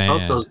Island. I mean,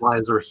 both those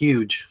lines were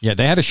huge. Yeah,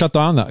 they had to shut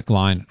down the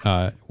line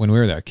when we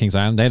were there at Kings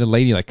Island. They had a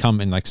lady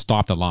come and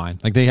stop the line.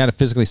 Like they had to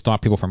physically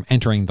stop people from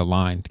entering the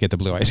line to get the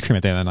blue ice cream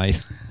at the end of the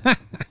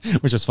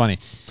night, which was funny.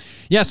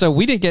 Yeah, so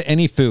we didn't get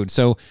any food.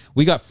 So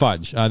we got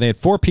fudge. They had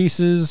 4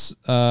 pieces.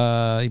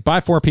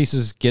 Buy 4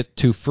 pieces, get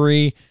 2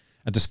 free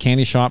at this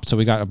candy shop. So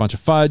we got a bunch of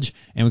fudge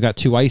and we got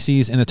 2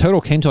 ices. And the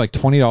total came to like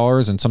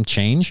 $20 and some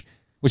change,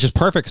 which is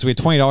perfect because we had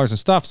 $20 and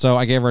stuff. So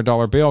I gave her a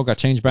 $1 bill, got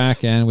change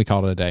back, and we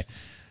called it a day.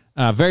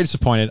 Very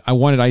disappointed. I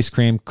wanted ice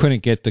cream.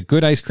 Couldn't get the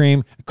good ice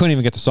cream. Couldn't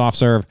even get the soft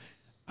serve.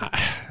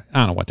 I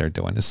don't know what they're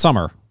doing. It's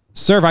summer.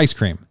 Serve ice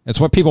cream. It's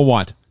what people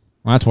want.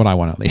 Well, that's what I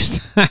want at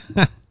least.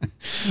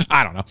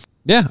 I don't know.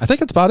 Yeah, I think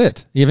that's about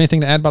it. You have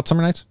anything to add about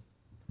Summer Nights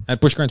at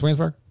Busch Gardens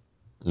Williamsburg?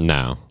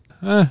 No.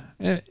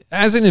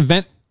 As an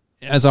event,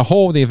 as a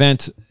whole, the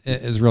event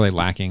is really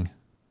lacking.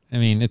 I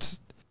mean,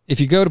 if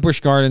you go to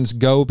Busch Gardens,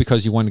 go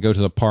because you want to go to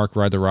the park,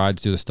 ride the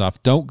rides, do the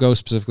stuff. Don't go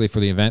specifically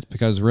for the event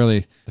because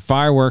really the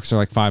fireworks are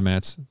like 5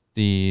 minutes.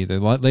 The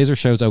laser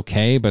show's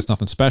okay, but it's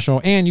nothing special.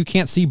 And you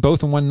can't see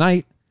both in one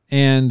night.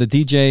 And the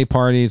DJ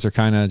parties are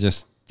kind of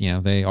just,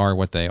 they are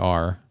what they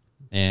are.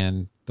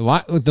 And the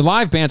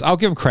live bands, I'll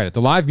give them credit.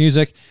 The live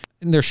music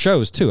and their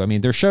shows too. I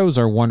mean, their shows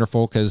are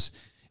wonderful because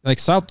like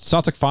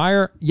Celtic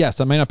Fire, yes,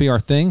 that may not be our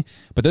thing,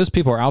 but those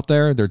people are out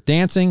there. They're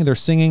dancing, they're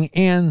singing,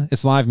 and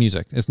it's live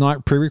music. It's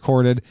not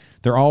pre-recorded.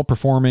 They're all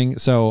performing.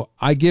 So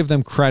I give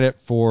them credit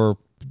for,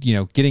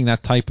 getting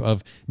that type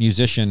of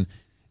musician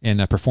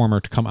and a performer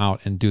to come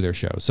out and do their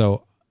show.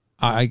 So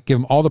I give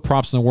them all the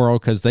props in the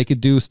world because they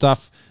could do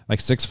stuff like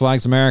Six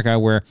Flags America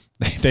where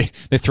they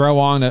throw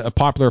on a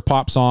popular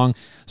pop song.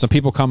 Some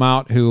people come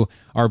out who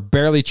are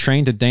barely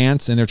trained to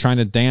dance and they're trying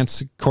to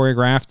dance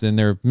choreographed and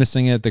they're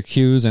missing it, the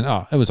cues, and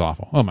it was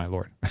awful. Oh my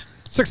Lord.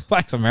 Six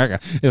Flags America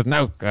is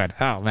no good.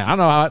 Oh man, I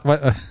don't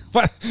know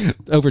what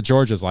Over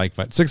George is like,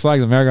 but Six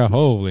Flags America,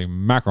 holy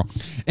mackerel.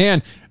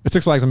 And at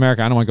Six Flags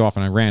America, I don't want to go off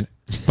on a rant,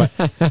 but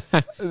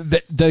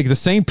the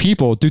same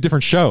people do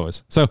different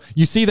shows. So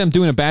you see them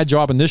doing a bad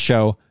job in this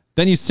show,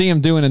 then you see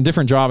them doing a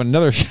different job in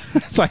another show.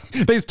 It's like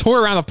they just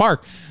tour around the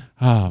park.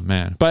 Oh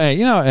man, but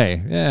hey,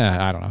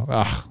 I don't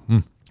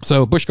know.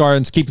 So Busch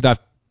Gardens, keep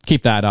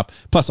that up.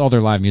 Plus all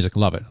their live music,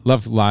 love it.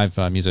 Love live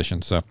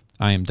musicians, so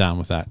I am down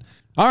with that.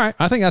 All right,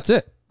 I think that's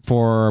it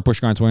for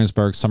Busch Gardens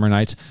Williamsburg Summer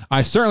Nights.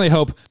 I certainly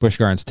hope Busch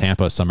Gardens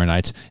Tampa Summer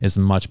Nights is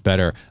much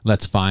better.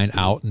 Let's find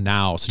out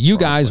now. So you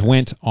guys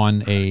went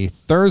on a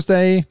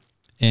Thursday,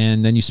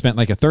 and then you spent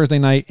like a Thursday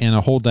night and a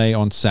whole day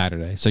on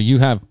Saturday. So you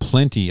have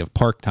plenty of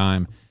park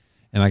time.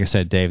 And like I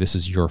said, Dave, this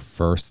is your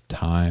first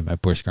time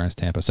at Busch Gardens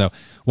Tampa. So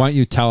why don't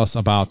you tell us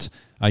about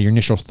your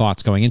initial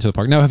thoughts going into the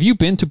park? Now, have you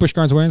been to Busch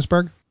Gardens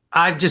Williamsburg?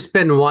 I've just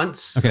been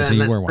once. Okay, so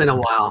you were once. It's been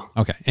a while.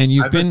 Okay, and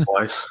you've been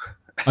twice.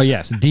 Oh,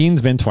 yes.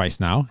 Dean's been twice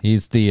now.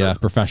 He's the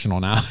professional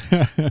now.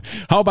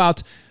 How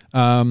about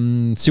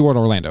SeaWorld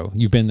Orlando?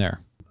 You've been there.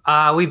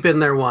 We've been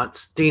there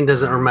once. Dean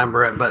doesn't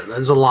remember it, but it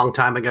was a long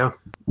time ago.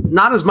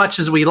 Not as much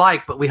as we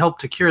like, but we hope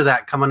to cure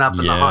that coming up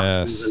in the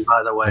hot season,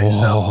 by the way.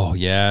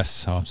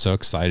 Yes. Oh, I'm so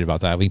excited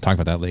about that. We can talk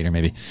about that later,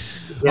 maybe.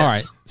 Yes. All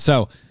right.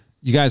 So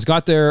you guys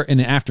got there in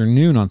the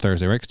afternoon on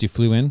Thursday, right? Because you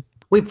flew in?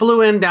 We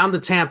flew in down to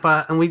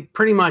Tampa, and we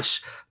pretty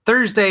much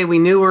Thursday we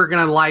knew we were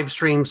going to live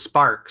stream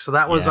Spark, so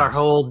that was our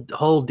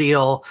whole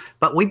deal.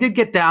 But we did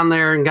get down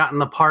there and got in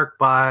the park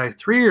by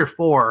 3 or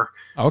 4.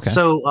 Okay.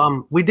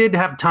 So we did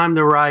have time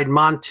to ride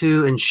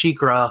Montu and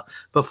SheiKra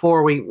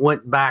before we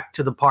went back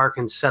to the park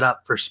and set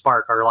up for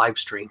Spark, our live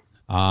stream.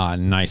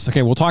 Nice.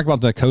 Okay, we'll talk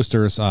about the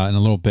coasters in a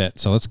little bit.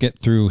 So let's get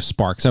through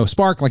Spark. So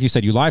Spark, like you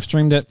said, you live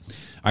streamed it.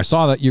 I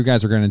saw that you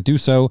guys are going to do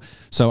so,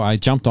 so I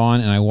jumped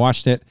on and I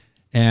watched it.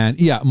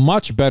 And yeah,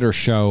 much better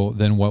show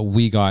than what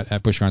we got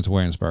at Busch Gardens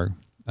Williamsburg.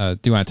 Do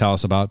you want to tell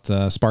us about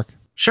Spark?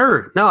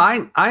 Sure. No,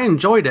 I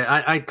enjoyed it.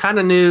 I kind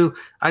of knew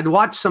I'd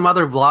watched some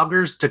other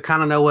vloggers to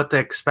kind of know what to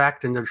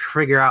expect and to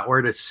figure out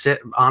where to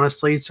sit,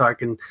 honestly, so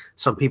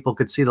people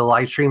could see the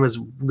live stream as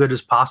good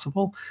as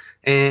possible.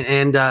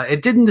 And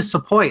it didn't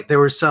disappoint. There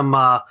were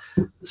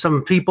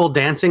some people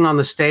dancing on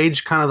the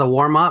stage, kind of the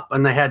warm up,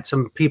 and they had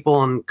some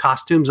people in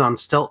costumes on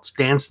stilts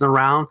dancing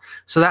around.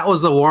 So that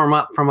was the warm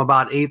up from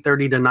about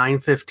 8:30 to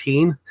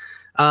 9:15.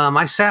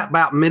 I sat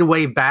about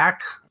midway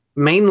back,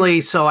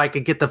 mainly so I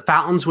could get the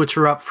fountains, which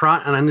were up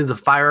front, and I knew the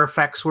fire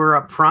effects were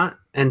up front.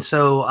 And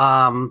so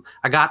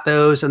I got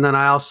those, and then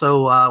I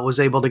also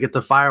was able to get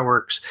the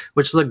fireworks,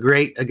 which looked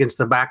great against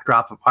the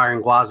backdrop of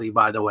Iron Gwazi,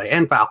 by the way,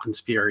 and Falcon's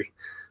Fury.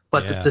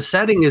 But the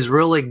setting is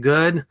really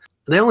good.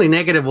 The only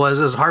negative was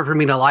it was hard for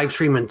me to live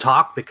stream and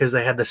talk because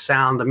they had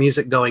the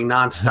music going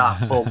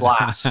nonstop, full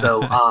blast.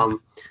 So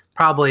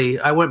probably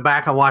I went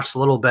back and watched a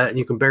little bit, and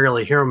you can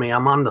barely hear me.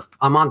 I'm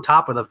on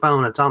top of the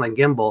phone. It's on a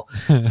gimbal,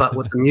 but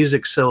with the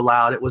music so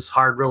loud, it was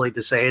hard really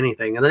to say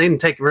anything. And I didn't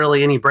take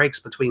really any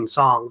breaks between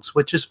songs,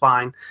 which is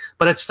fine.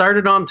 But it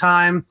started on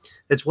time.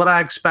 It's what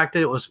I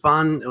expected. It was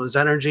fun. It was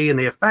energy, and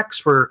the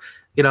effects were,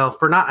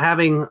 for not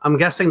having. I'm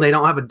guessing they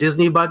don't have a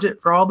Disney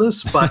budget for all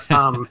this, but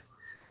from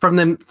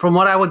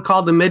what I would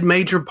call the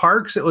mid-major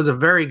parks, it was a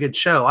very good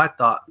show, I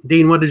thought.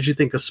 Dean, what did you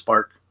think of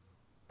Spark?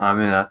 I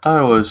mean, I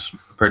thought it was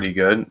pretty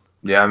good.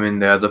 Yeah, I mean,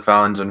 they had the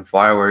fountains and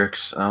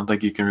fireworks. I don't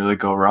think you can really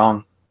go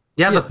wrong.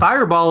 Yeah, the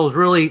fireball was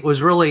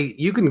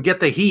really you can get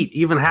the heat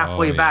even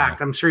halfway back.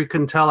 I'm sure you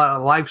couldn't tell that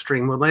on a live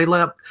stream. When they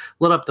lit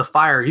up the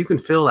fire, you can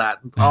feel that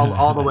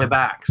all the way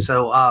back.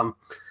 So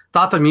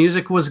thought the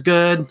music was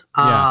good.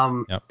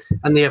 And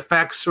the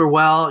effects were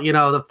well.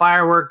 The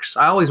fireworks,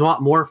 I always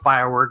want more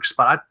fireworks,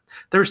 but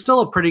there's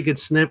still a pretty good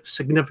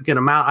significant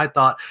amount, I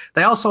thought.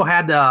 They also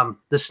had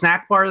the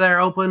snack bar there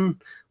open,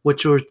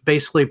 which were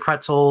basically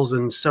pretzels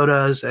and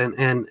sodas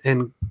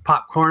and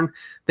popcorn.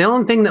 The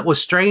only thing that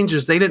was strange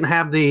is they didn't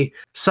have the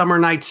Summer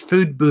Nights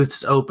food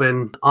booths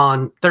open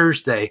on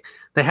Thursday.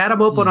 They had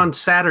them open on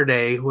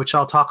Saturday, which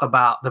I'll talk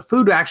about. The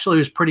food actually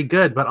was pretty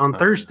good, but on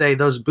Thursday,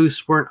 those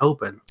booths weren't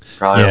open.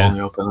 Probably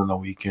only open on the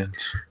weekends.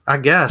 I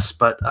guess,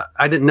 but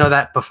I didn't know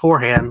that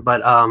beforehand.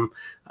 But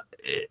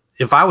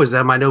if I was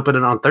them, I'd open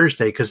it on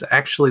Thursday because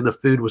actually the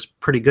food was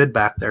pretty good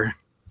back there.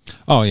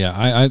 Oh, yeah.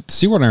 I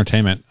SeaWorld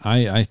Entertainment,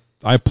 I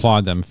I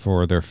applaud them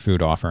for their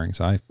food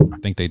offerings. I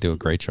think they do a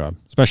great job,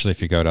 especially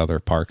if you go to other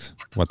parks,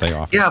 what they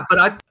offer. Yeah,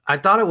 but I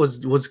thought it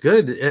was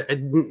good.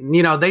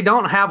 They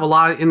don't have a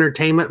lot of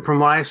entertainment from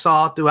what I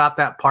saw throughout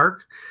that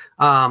park.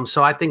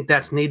 So I think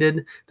that's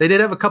needed. They did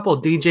have a couple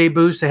of DJ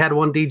booths. They had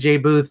one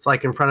DJ booth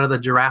like in front of the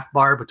giraffe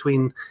bar,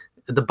 between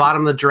the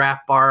bottom of the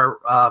giraffe bar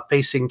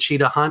facing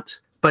Cheetah Hunt.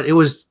 But it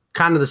was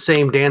kind of the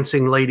same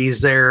dancing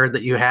ladies there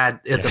that you had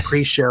at the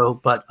pre-show.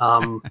 But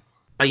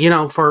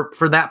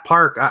for that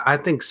park, I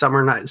think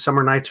Summer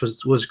Nights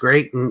was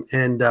great,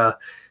 and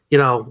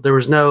there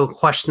was no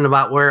question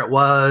about where it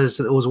was.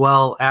 It was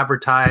well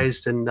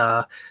advertised, and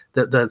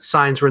the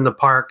signs were in the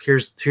park.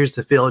 Here's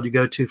the field you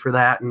go to for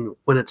that, and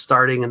when it's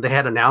starting, and they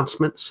had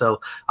announcements.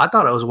 So I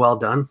thought it was well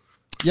done.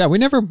 Yeah, we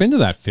never been to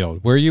that field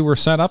where you were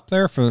set up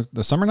there for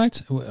the Summer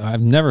Nights. We've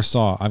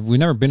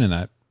never been in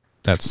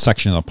that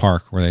section of the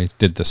park where they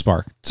did the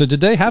Spark. So did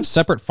they have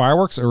separate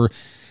fireworks, or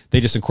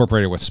they just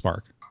incorporated with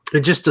Spark?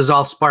 It just is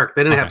all Spark.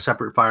 They didn't have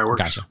separate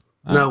fireworks. Gotcha.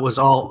 No, it was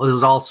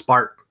all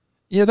Spark.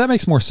 Yeah, that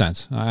makes more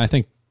sense. I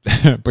think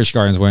Busch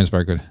Gardens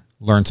Williamsburg could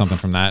learn something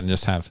from that and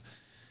just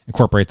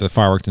incorporate the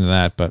fireworks into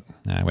that. But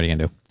what are you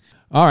gonna do?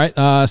 All right.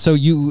 So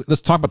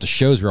let's talk about the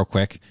shows real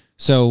quick.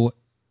 So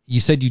you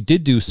said you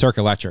did do Cirque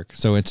Electric.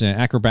 So it's an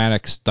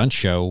acrobatic stunt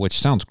show, which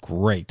sounds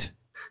great.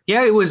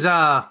 Yeah, it was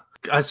a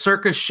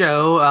circus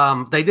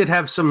show. They did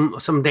have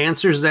some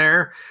dancers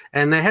there,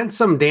 and they had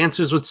some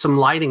dancers with some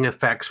lighting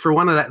effects. For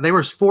one of that, there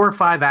was 4 or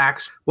 5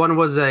 acts. One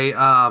was a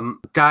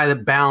guy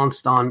that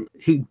balanced on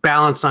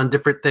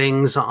different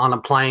things on a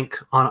plank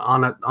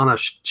on a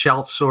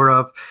shelf, sort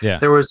of. Yeah.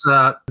 There was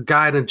a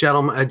guy and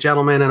a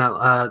gentleman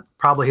and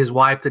probably his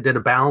wife that did a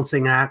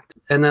balancing act,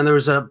 and then there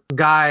was a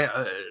guy,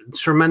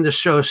 tremendous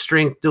show of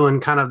strength, doing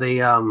kind of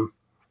the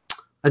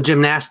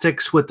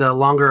gymnastics with the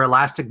longer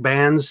elastic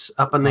bands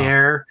up in the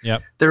air.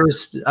 Yep. There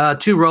was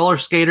 2 roller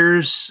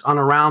skaters on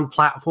a round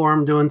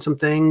platform doing some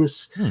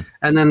things.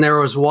 And then there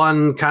was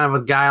one kind of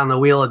a guy on the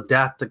wheel of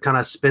death that kind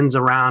of spins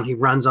around. He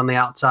runs on the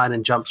outside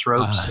and jumps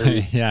ropes.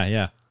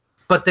 Yeah.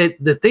 But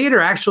the theater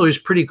actually was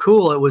pretty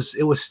cool. It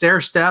was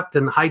stair-stepped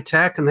and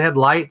high-tech, and they had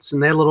lights,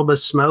 and they had a little bit of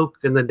smoke,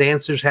 and the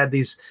dancers had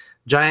these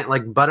giant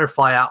like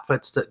butterfly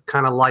outfits that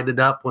kind of lighted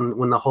up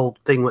when the whole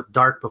thing went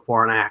dark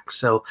before an act.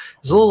 So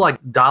it's a little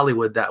like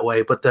Dollywood that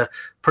way, but the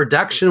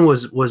production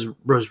was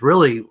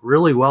really,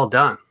 really well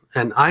done.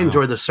 And I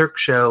enjoyed the Cirque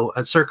show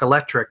at Cirque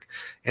Electric,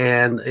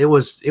 and it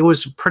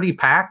was pretty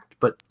packed,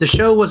 but the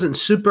show wasn't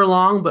super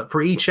long, but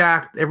for each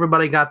act,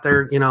 everybody got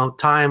their,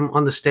 time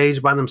on the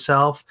stage by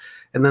themselves.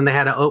 And then they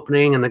had an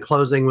opening and the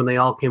closing when they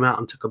all came out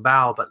and took a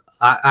bow. But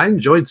I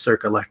enjoyed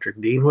Cirque Electric.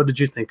 Dean, what did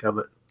you think of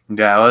it?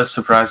 Yeah, it was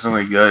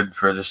surprisingly good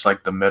for just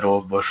like the middle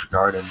of Busch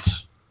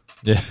Gardens.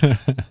 Yeah.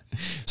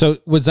 So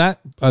was that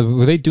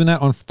were they doing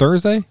that on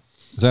Thursday?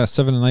 Is that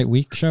a 7-night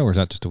week show, or is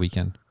that just a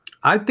weekend?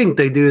 I think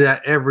they do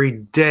that every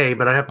day,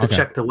 but I have to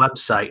check the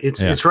website.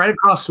 It's right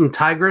across from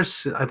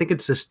Tigris. I think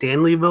it's the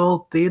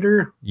Stanleyville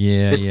Theater.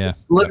 Yeah.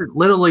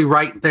 Literally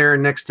right there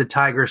next to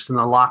Tigris and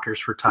the lockers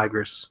for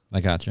Tigris. I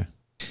gotcha.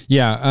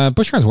 Yeah,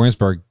 Busch Gardens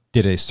Williamsburg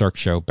did a Cirque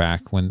show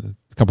back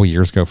a couple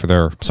years ago for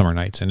their Summer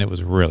Nights, and it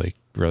was really,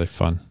 really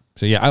fun.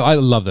 So yeah, I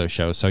love those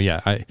shows. So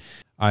yeah,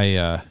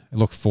 I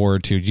look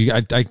forward to.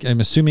 I'm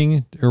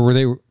assuming, or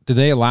did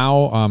they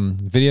allow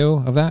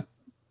video of that?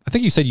 I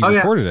think you said you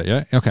recorded it.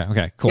 Yeah.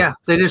 Okay. Cool. Yeah,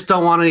 they just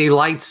don't want any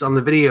lights on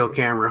the video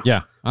camera.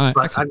 Yeah. All right.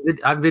 But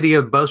I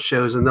videoed both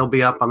shows, and they'll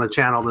be up on the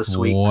channel this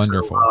week.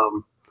 Wonderful.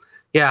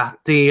 So,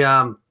 do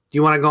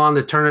you want to go on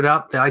to Turn It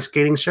Up, the ice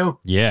skating show?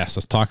 Yes,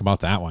 let's talk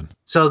about that one.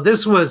 So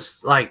this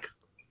was like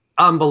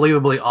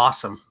unbelievably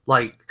awesome.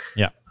 Like,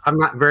 yeah. I'm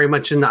not very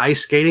much into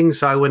ice skating,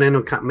 so I went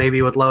in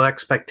maybe with low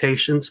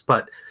expectations.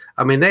 But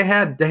I mean, they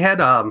had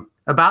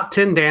about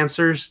 10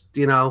 dancers,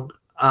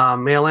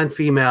 male and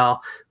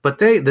female. But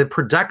the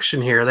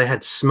production here, they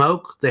had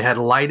smoke, they had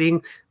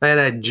lighting, they had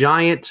a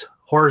giant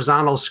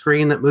horizontal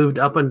screen that moved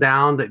up and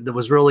down that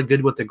was really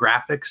good with the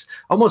graphics,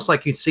 almost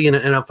like you'd see in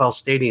an NFL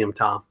stadium,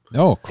 Tom.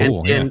 Oh,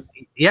 cool. And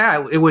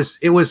it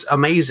was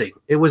amazing.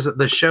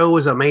 The show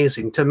was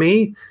amazing to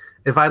me.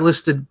 If I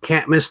listed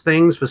can't miss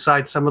things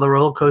besides some of the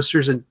roller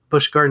coasters in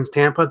Busch Gardens,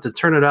 Tampa, the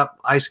Turn It Up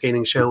ice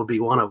skating show would be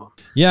one of them.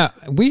 Yeah,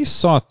 we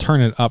saw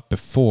Turn It Up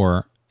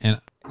before, and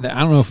I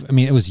don't know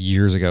it was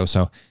years ago,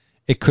 so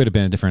it could have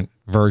been a different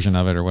version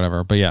of it or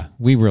whatever. But yeah,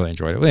 we really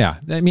enjoyed it. Yeah,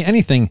 I mean,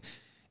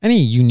 any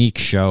unique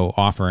show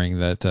offering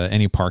that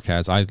any park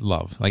has, I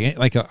love.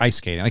 Like ice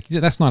skating. Like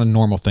that's not a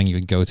normal thing you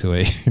would go to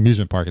a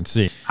amusement park and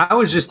see. I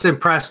was just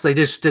impressed. They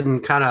just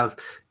didn't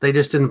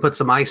put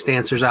some ice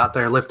dancers out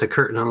there, lift a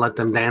curtain, and let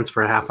them dance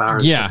for a half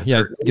hour. Yeah,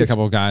 get a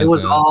couple of guys. It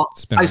was all.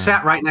 I around.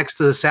 Sat right next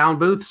to the sound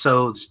booth,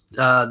 so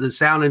the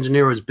sound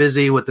engineer was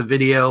busy with the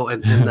video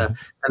and the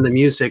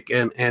music,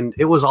 and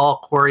it was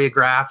all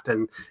choreographed.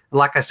 And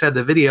like I said,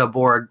 the video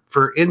board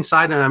for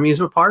inside an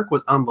amusement park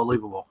was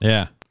unbelievable.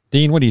 Yeah.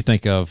 Dean, what do you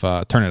think of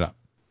Turn It Up?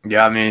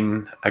 Yeah, I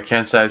mean, I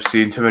can't say I've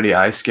seen too many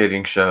ice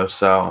skating shows,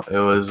 so it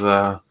was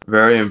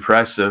very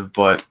impressive.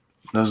 But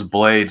those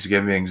blades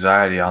give me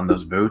anxiety on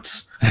those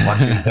boots.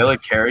 Watching they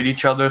like carried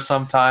each other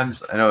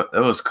sometimes. I know it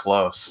was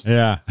close.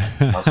 Yeah.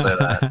 I'll say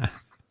that.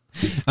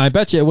 I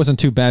bet you it wasn't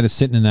too bad as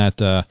sitting in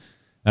that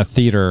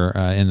theater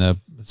in the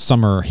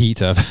summer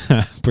heat of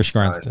Busch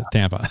Gardens,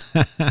 Tampa.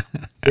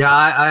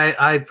 Yeah,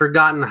 I'd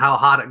forgotten how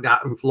hot it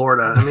got in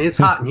Florida. I mean, it's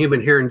hot and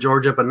humid here in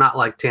Georgia, but not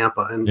like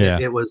Tampa. And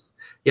it was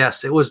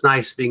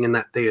nice being in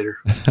that theater.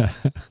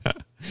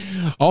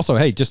 Also,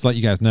 hey, just to let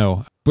you guys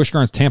know, Busch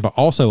Gardens Tampa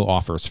also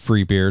offers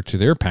free beer to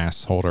their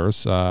pass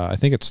holders. I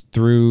think it's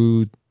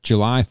through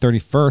July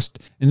 31st.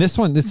 And this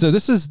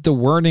is the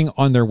wording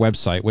on their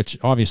website, which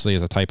obviously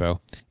is a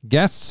typo.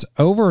 Guests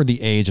over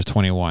the age of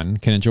 21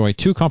 can enjoy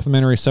 2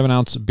 complimentary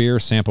 7-ounce beer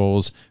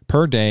samples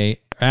per day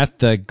at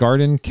the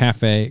Garden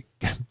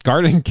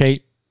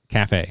Gate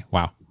Cafe.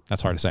 Wow,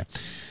 that's hard to say.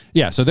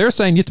 Yeah, so they're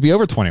saying you have to be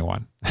over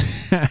 21. So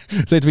you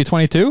have to be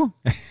 22?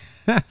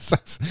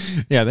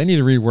 Yeah, they need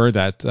to reword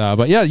that.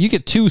 But yeah, you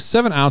get 2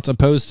 7-ounce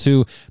opposed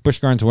to Busch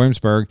Gardens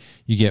Williamsburg.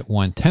 You get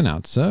 1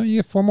 10-ounce. So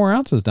you get 4 more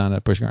ounces down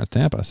at Busch Gardens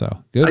Tampa.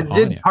 So good. I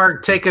did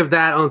partake of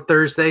that on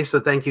Thursday. So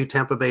thank you,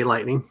 Tampa Bay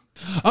Lightning.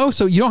 Oh,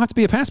 so you don't have to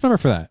be a pass member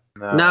for that?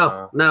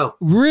 No.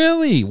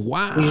 Really?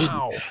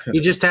 Wow.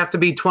 You just have to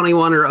be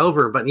 21 or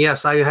over. But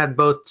yes, I had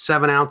both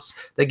 7-ounce.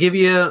 They give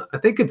you, I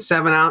think it's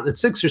 7 ounce. It's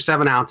 6 or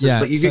 7 ounces,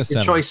 but you get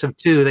your choice of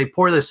 2. They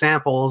pour the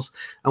samples,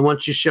 and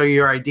once you show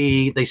your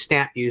ID, they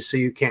stamp you, so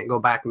you can't go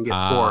back and get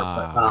 4.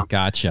 But,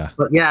 gotcha.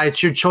 But yeah,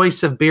 it's your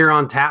choice of beer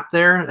on tap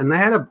there, and they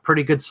had a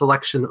pretty good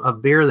selection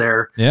of beer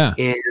there. Yeah.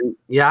 And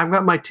yeah, I've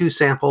got my 2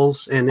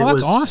 samples, and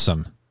that's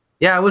awesome.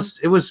 Yeah,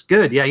 it was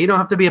good. Yeah, you don't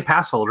have to be a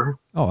pass holder.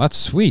 Oh, that's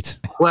sweet.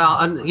 Well,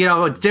 and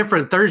it's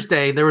different.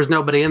 Thursday, there was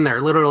nobody in there.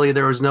 Literally,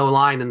 there was no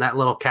line in that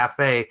little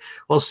cafe.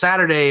 Well,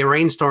 Saturday, a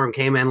rainstorm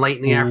came in late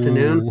in the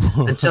afternoon.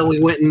 Until we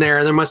went in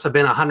there, there must have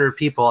been 100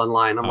 people in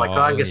line. I'm like,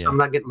 I guess I'm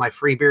not getting my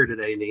free beer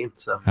today, Dean.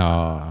 So.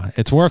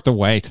 It's worth the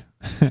wait.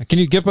 Can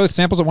you get both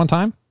samples at one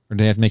time, or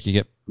do they have to make you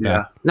get?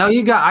 Yeah. No,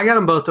 I got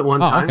them both at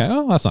one time. Okay.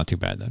 Oh, that's not too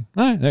bad then.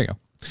 All right, there you go.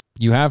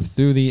 You have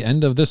through the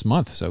end of this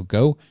month, so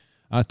go.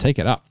 Take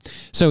it up.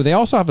 So they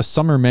also have a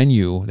summer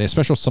menu. They have a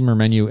special summer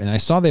menu, and I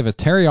saw they have a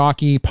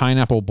teriyaki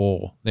pineapple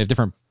bowl. They have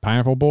different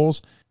pineapple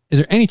bowls. Is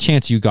there any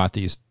chance you got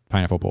these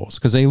pineapple bowls?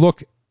 Because they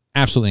look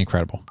absolutely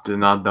incredible. Did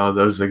not know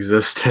those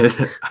existed.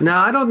 No,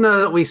 I don't know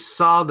that we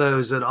saw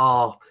those at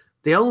all.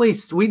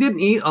 We didn't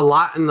eat a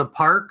lot in the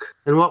park,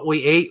 and what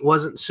we ate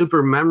wasn't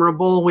super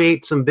memorable. We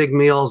ate some big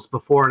meals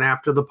before and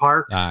after the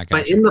park. Gotcha.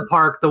 But in the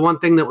park, the one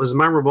thing that was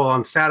memorable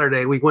on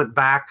Saturday, we went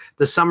back.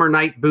 The summer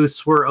night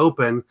booths were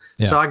open.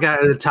 Yeah. So I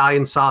got an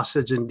Italian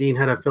sausage, and Dean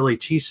had a Philly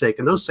cheesesteak,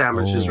 and those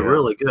sandwiches are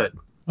really good.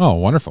 Oh,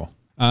 wonderful.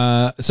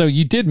 So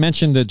you did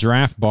mention the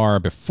Giraffe Bar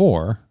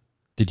before.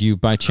 Did you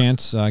by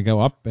chance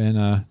go up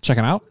and check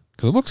it out?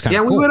 Because it looks kind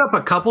of cool. Yeah, we went up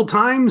a couple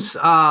times.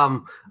 I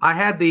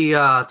had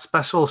the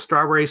special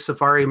strawberry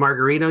safari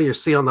margarita you'll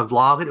see on the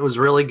vlog, and it was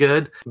really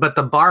good. But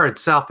the bar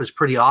itself is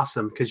pretty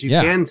awesome because you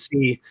can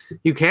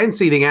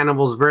see the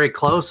animals very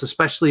close,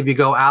 especially if you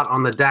go out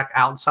on the deck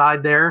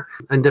outside there.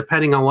 And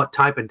depending on what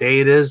type of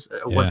day it is,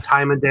 what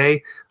time of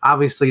day,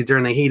 obviously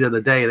during the heat of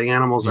the day, the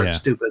animals are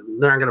stupid.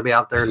 They're not going to be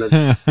out there in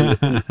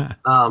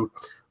the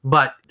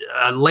But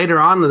later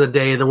on in the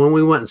day, when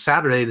we went on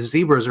Saturday, the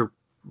zebras are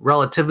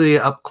relatively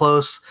up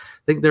close.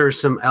 I think there were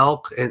some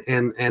elk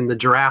and the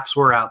giraffes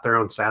were out there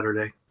on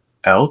Saturday.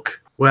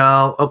 Elk?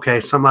 Well,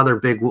 okay, some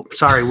other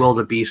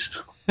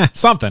wildebeest.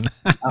 Something.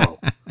 Oh.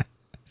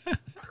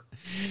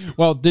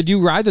 Well, did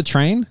you ride the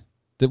train?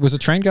 Was the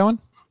train going?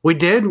 We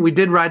did. We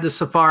did ride the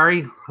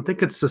safari. I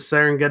think it's the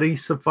Serengeti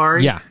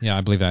Safari. Yeah,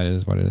 I believe that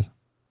is what it is.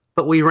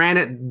 But we rode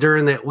it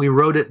during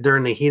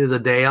the heat of the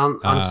day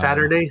on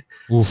Saturday.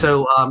 Oof.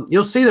 So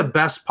you'll see the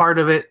best part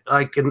of it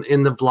like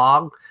in the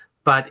vlog.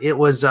 But it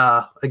was,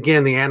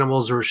 again, the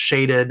animals were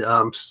shaded.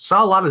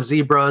 Saw a lot of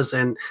zebras,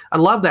 and I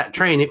love that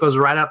train. It goes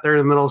right out there in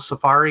the middle of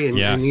safari,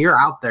 and you're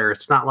out there.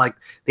 It's not like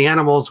the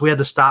animals. We had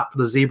to stop for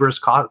the zebras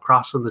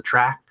crossing the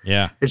track.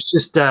 Yeah. It's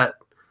just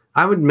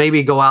I would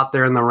maybe go out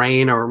there in the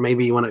rain, or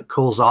maybe when it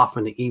cools off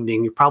in the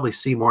evening, you probably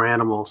see more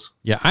animals.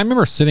 Yeah, I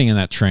remember sitting in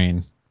that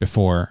train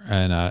before,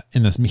 and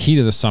in the heat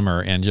of the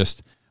summer, and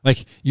just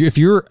like if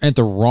you're at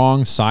the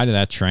wrong side of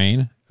that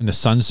train, and the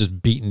sun's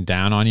just beating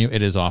down on you,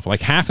 it is awful.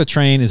 Like half the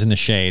train is in the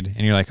shade,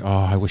 and you're like, oh,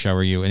 I wish I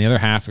were you. And the other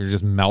half, you're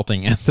just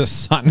melting in the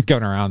sun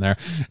going around there.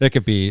 It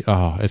could be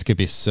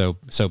so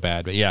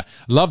bad. But yeah,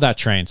 love that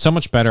train. So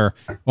much better.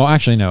 Well,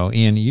 actually, no,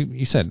 Ian,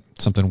 you said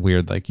something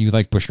weird. Like you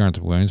like Busch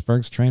Gardens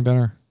Williamsburg's train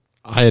better?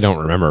 I don't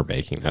remember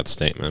making that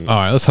statement. All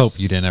right, let's hope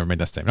you didn't ever make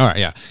that statement. All right,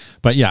 yeah.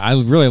 But yeah,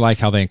 I really like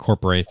how they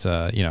incorporate,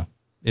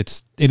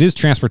 it is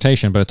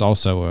transportation, but it's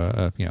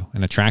also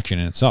an attraction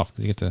in itself.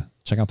 You get to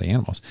check out the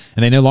animals,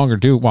 and they no longer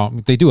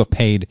they do a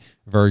paid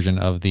version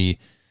of the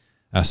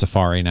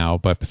safari now,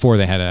 but before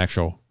they had an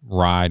actual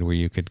ride where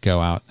you could go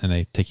out and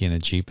they take you in a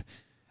Jeep.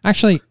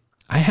 Actually,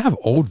 I have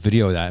old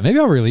video of that. Maybe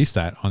I'll release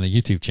that on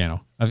the YouTube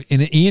channel.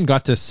 And Ian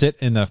got to sit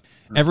in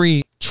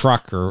every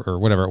truck or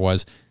whatever it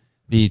was.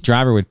 The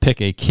driver would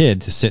pick a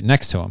kid to sit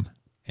next to him.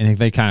 and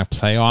they kind of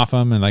play off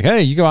them and like,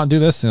 hey, you go out and do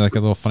this, and like a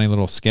little funny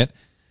little skit.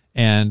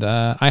 And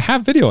I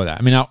have video of that.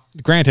 I mean, now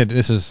granted,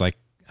 this is like,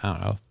 I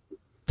don't know,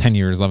 10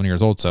 years, 11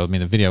 years old. So I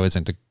mean, the video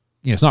isn't,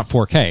 it's not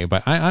 4K,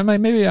 but I might,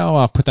 maybe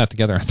I'll put that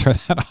together and throw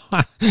that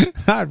on.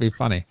 That'd be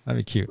funny. That'd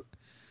be cute.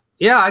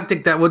 Yeah, I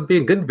think that would be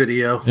a good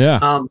video.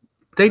 Yeah.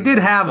 They did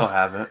have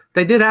it.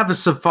 They did have a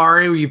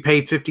safari where you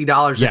paid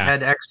 $50 Yeah. a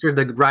head extra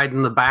to ride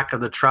in the back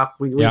of the truck.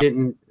 We Yep.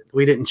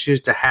 didn't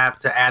choose to add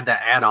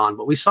that add-on,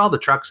 but we saw the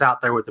trucks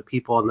out there with the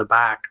people in the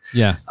back.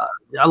 Yeah.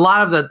 A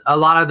lot of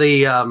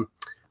the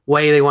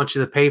way they want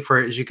you to pay for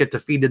it is you get to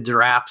feed the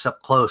giraffes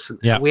up close. And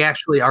Yeah. we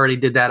actually already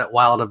did that at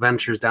Wild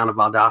Adventures down at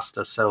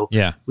Valdosta, so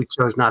Yeah. we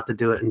chose not to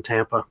do it in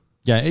Tampa.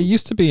 Yeah. It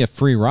used to be a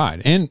free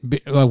ride, and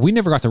we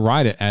never got to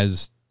ride it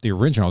as the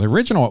original. The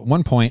original, at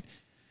one point,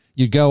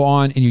 you'd go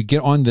on and you'd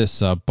get on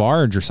this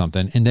barge or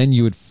something, and then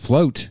you would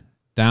float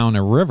down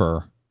a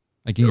river.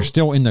 Like you're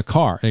still in the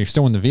car, you're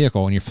still in the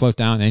vehicle, and you float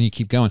down, and then you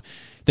keep going.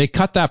 They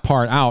cut that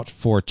part out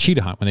for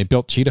Cheetah Hunt. When they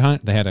built Cheetah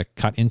Hunt, they had to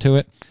cut into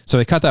it. So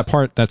they cut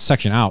that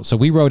section out. So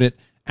we rode it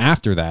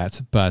after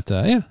that. But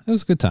yeah, it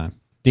was a good time.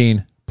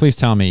 Dean, please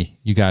tell me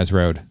you guys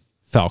rode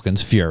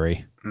Falcon's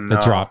Fury, the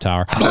drop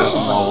tower. There's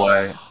no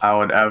way I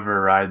would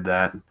ever ride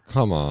that.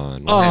 Come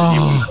on. Oh. And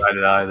you wouldn't ride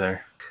it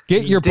either.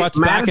 Get your butts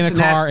back in the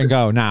car and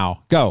go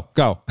now.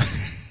 Go.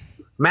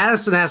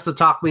 Madison has to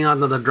talk me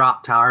onto the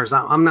drop towers.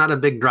 I'm not a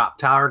big drop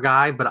tower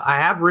guy, but I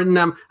have ridden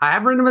them. I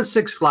have ridden them at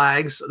Six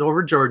Flags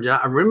over Georgia.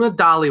 I've ridden them at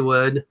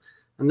Dollywood,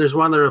 and there's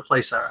one other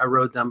place I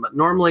rode them. But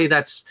normally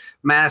that's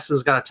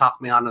Madison's got to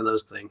talk me onto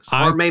those things.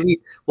 Or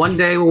maybe one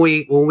day when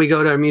we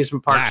go to an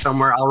amusement park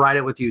somewhere, I'll ride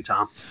it with you,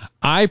 Tom.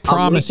 I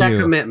promise I'll make you,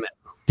 that commitment.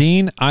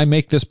 Dean, I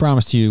make this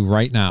promise to you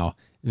right now.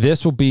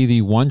 This will be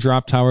the one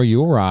drop tower you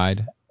will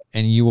ride,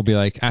 and you will be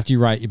like, after you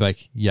ride, you'll be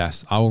like,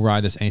 yes, I will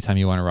ride this anytime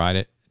you want to ride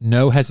it.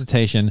 No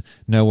hesitation,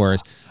 no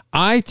worries.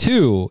 I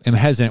too am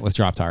hesitant with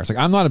drop towers. Like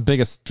I'm not a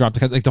biggest drop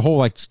because like the whole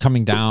like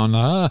coming down,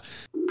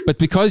 but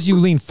because you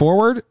lean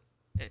forward,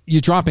 you're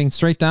dropping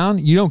straight down.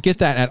 You don't get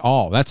that at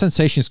all. That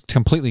sensation is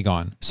completely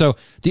gone. So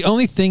the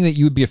only thing that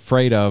you would be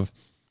afraid of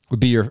would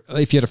be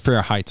if you had a fear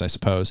of heights, I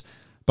suppose.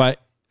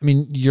 But I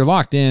mean, you're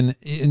locked in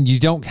and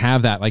you don't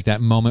have that like that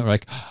moment where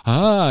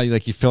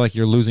like you feel like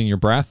you're losing your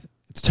breath.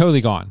 It's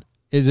totally gone.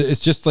 It's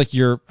just like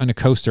you're on a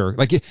coaster.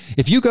 Like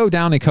if you go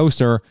down a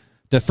coaster,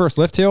 the first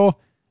lift hill,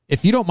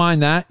 if you don't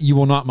mind that, you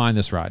will not mind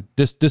this ride.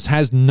 This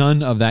has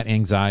none of that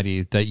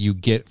anxiety that you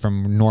get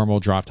from normal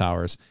drop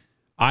towers.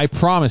 I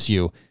promise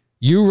you,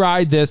 you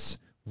ride this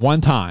one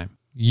time,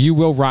 you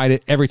will ride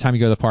it every time you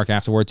go to the park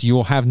afterwards. You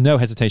will have no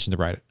hesitation to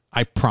ride it.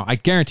 I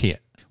guarantee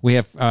it. We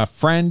have a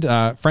friend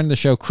of the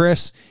show,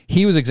 Chris.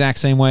 He was the exact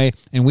same way,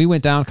 and we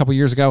went down a couple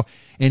years ago,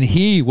 and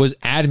he was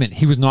adamant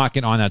he was not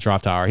getting on that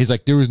drop tower. He's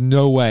like, there was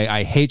no way.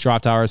 I hate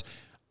drop towers.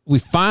 We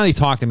finally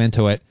talked him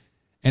into it.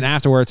 And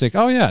afterwards, like,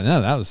 oh yeah, no,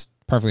 that was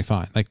perfectly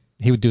fine. Like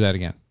he would do that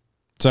again.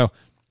 So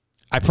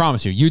I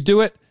promise you, you'd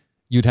do it,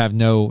 you'd have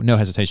no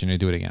hesitation to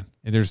do it again.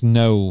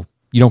 You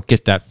don't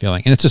get that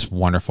feeling, and it's just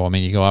wonderful. I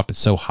mean, you go up, it's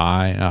so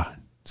high,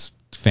 it's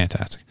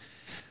fantastic.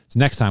 So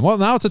next time, well,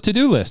 now it's a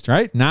to-do list,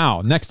 right?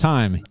 Now, next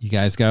time you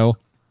guys go,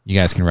 you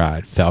guys can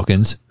ride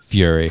Falcon's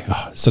Fury.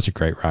 Oh, such a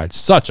great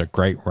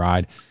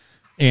ride,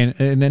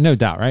 and no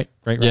doubt, right?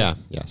 Great ride. Yeah.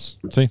 Yes.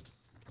 See,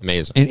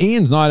 Amazing. and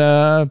Ian's not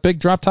a big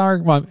drop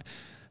tower. Well,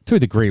 to a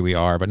degree we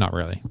are, but not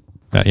really.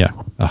 Yeah.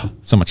 Oh,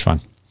 so much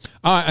fun.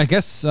 I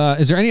guess,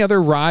 is there any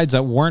other rides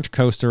that weren't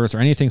coasters or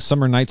anything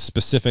Summer Nights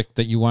specific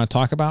that you want to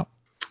talk about?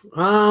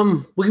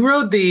 We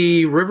rode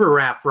the river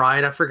raft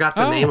ride. I forgot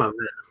the name of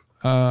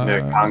it.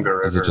 Conga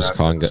River. Is it just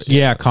Conga?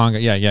 Yeah, Conga.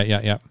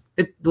 Yeah.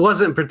 It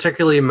wasn't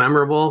particularly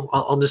memorable.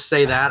 I'll just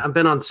say that. I've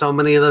been on so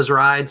many of those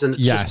rides, and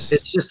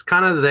it's just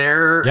kind of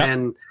there. Yep.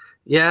 And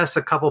yes,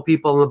 a couple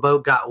people in the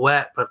boat got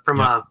wet, but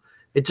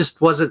it just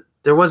wasn't.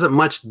 There wasn't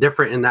much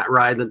different in that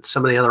ride than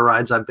some of the other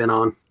rides I've been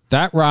on.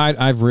 That ride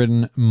I've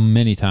ridden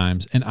many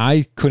times, and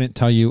I couldn't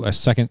tell you a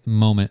second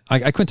moment.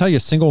 I couldn't tell you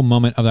a single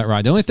moment of that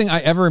ride. The only thing I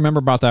ever remember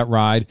about that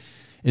ride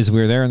is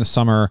we were there in the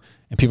summer,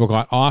 and people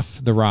got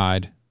off the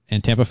ride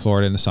in Tampa,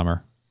 Florida in the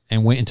summer,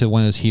 and went into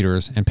one of those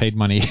heaters and paid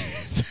money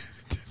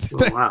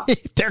to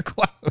heat their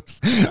clothes.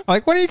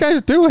 Like, what are you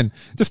guys doing?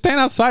 Just stand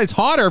outside. It's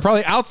hotter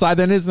probably outside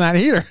than it is in that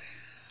heater.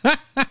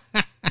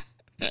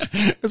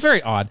 It's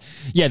very odd.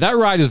 Yeah, that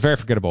ride is very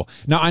forgettable.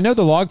 Now, I know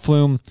the log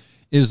flume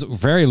is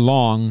very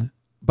long,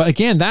 but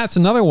again, that's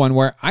another one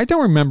where I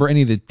don't remember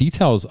any of the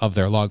details of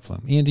their log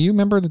flume. Ian, do you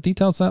remember the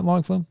details of that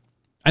log flume?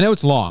 I know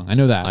it's long. I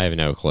know that. I have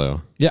no clue.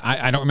 Yeah,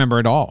 I don't remember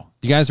at all.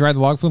 Do you guys ride the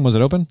log flume? Was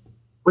it open?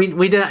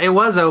 We did. It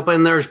was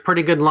open. There was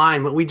pretty good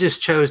line, but we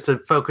just chose to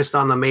focus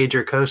on the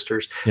major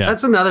coasters. Yeah.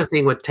 That's another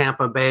thing with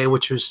Tampa Bay,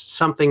 which was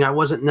something I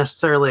wasn't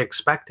necessarily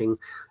expecting.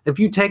 If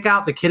you take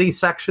out the kiddie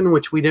section,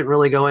 which we didn't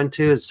really go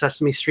into, is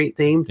Sesame Street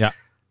themed. Yeah.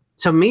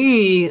 To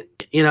me,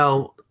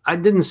 I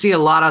didn't see a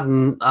lot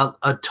of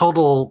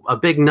a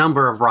big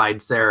number of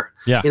rides there.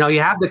 Yeah.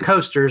 You have the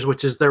coasters,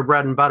 which is their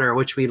bread and butter,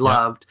 which we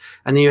loved,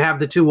 and then you have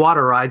the 2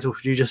 water rides,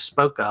 which you just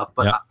spoke of.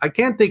 But I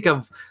can't think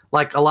of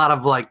like a lot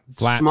of like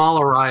Flats.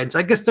 smaller rides.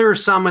 I guess there are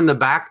some in the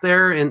back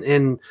there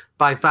in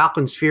by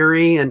Falcon's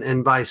Fury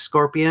and by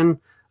Scorpion.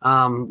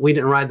 We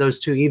didn't ride those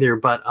 2 either,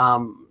 but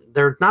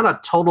they're not a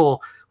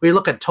total. When you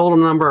look at total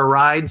number of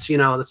rides,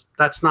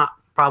 that's not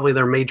probably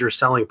their major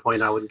selling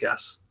point, I would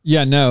guess.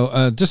 Yeah,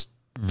 no, just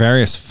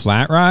various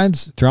flat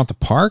rides throughout the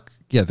park.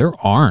 Yeah, there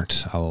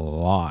aren't a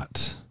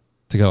lot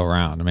to go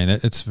around. I mean,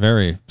 it's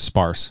very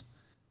sparse.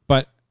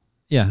 But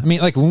yeah, I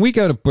mean, like when we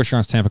go to Busch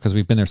Gardens Tampa, because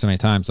we've been there so many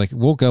times, like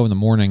we'll go in the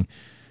morning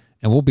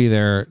and we'll be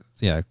there,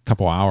 a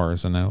couple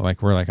hours, and then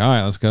we're like, all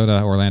right, let's go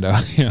to Orlando.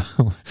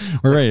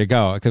 We're ready to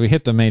go because we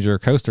hit the major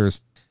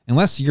coasters.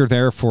 Unless you're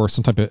there for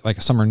some type of like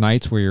a summer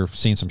nights where you're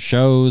seeing some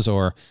shows,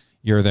 or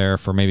you're there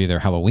for maybe their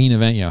Halloween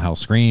event, Hell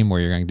Scream, where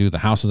you're going to do the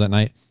houses at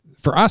night.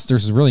 For us,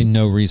 there's really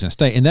no reason to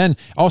stay. And then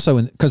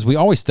also, because we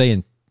always stay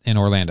in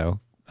Orlando,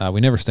 we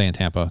never stay in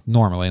Tampa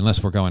normally,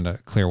 unless we're going to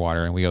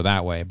Clearwater and we go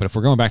that way. But if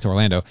we're going back to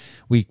Orlando,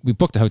 we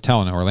booked a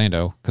hotel in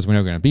Orlando because we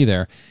know we're going to be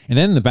there. And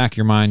then in the back of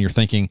your mind, you're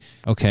thinking,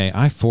 okay,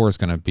 I-4 is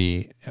going to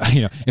be,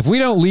 if we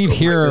don't leave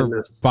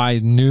here by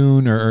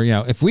noon, or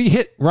if we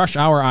hit rush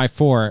hour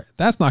I-4,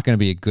 that's not going to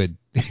be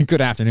a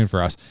good afternoon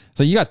for us.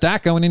 So you got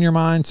that going in your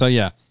mind. So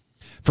yeah,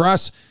 for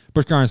us,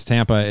 Busch Gardens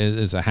Tampa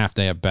is a half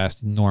day at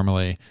best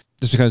normally.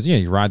 Just because,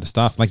 you ride the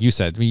stuff, like you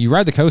said. I mean, you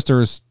ride the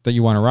coasters that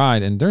you want to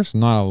ride, and there's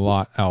not a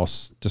lot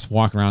else just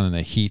walking around in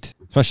the heat,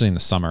 especially in the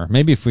summer.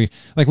 Maybe if we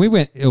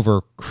went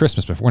over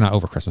Christmas before, well, not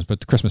over Christmas, but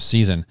the Christmas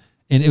season,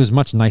 and it was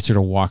much nicer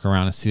to walk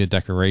around and see the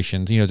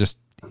decorations, just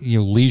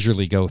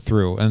leisurely go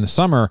through. And in the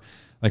summer,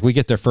 like we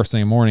get there first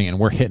thing in the morning and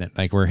we're hitting it,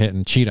 like we're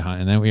hitting Cheetah Hunt,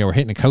 and then we're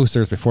hitting the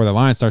coasters before the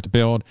lines start to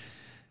build.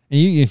 And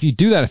if you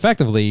do that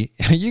effectively,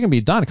 you can be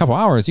done in a couple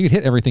hours. You can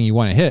hit everything you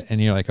want to hit. And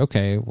you're like,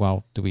 okay,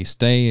 well, do we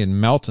stay and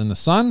melt in the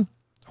sun,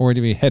 or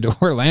do we head to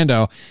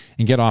Orlando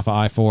and get off of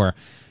I-4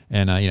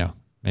 and,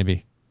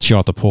 maybe chill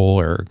at the pool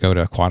or go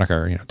to Aquatica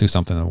or, do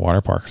something in the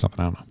water park or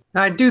something? I don't know.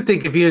 I do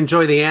think if you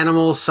enjoy the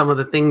animals, some of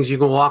the things you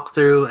can walk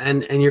through,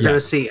 and you're going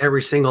to see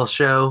every single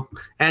show,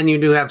 and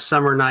you do have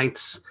summer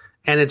nights,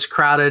 and it's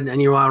crowded, and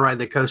you want to ride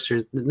the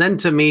coasters, then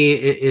to me,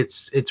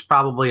 it's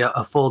probably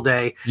a full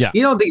day. Yeah.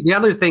 The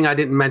other thing I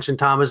didn't mention,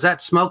 Tom, is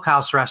that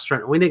smokehouse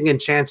restaurant. We didn't get a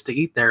chance to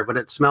eat there, but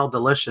it smelled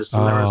delicious,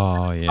 and there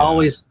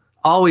was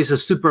always a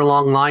super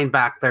long line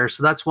back there.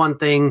 So that's one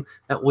thing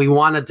that we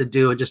wanted to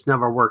do. It just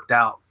never worked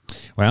out.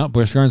 Well,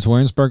 Busch Gardens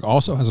Williamsburg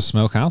also has a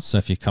smokehouse, so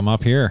if you come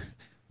up here,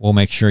 we'll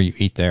make sure you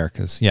eat there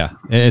because,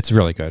 it's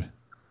really good.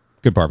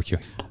 Good barbecue.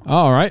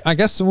 All right, I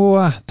guess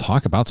we'll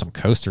talk about some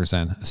coasters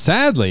then.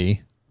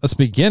 Sadly, let's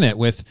begin it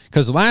with,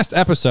 because the last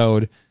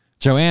episode,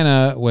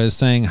 Joanna was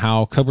saying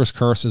how Cobra's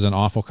Curse is an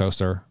awful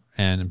coaster,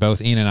 and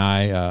both Ian and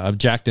I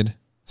objected,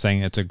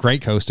 saying it's a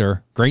great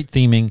coaster, great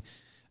theming,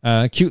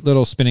 cute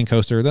little spinning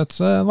coaster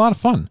that's a lot of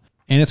fun.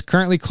 And it's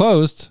currently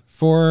closed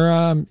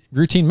for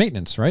routine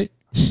maintenance, right?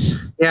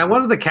 Yeah,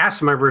 one of the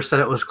cast members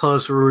said it was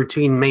closed for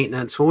routine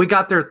maintenance. When we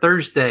got there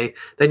Thursday,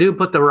 they do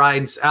put the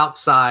rides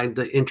outside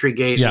the entry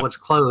gate. Yeah. What's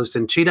closed,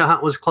 and Cheetah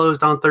Hunt was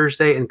closed on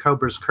Thursday, and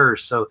Cobra's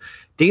Curse. So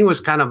Dean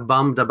was kind of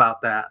bummed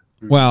about that.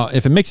 Well,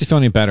 if it makes you feel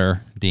any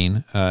better,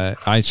 Dean,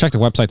 I checked the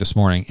website this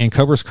morning, and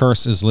Cobra's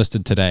Curse is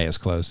listed today as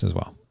closed as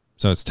well.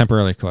 So it's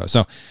temporarily closed.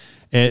 So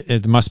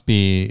it must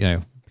be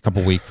a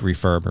couple week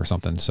refurb or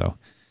something. So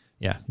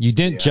yeah, you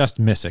didn't just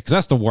miss it, because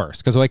that's the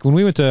worst. Because like when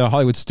we went to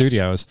Hollywood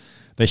Studios,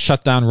 they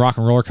shut down Rock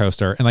and Roller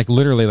Coaster, and like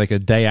literally like a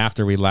day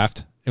after we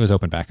left, it was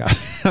open back up.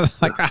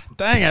 Like, ah,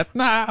 dang it,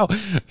 no.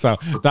 So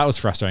that was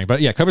frustrating.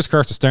 But yeah, Cobra's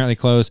Curse is currently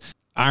closed.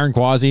 Iron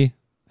Gwazi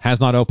has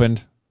not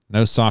opened.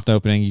 No soft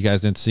opening. You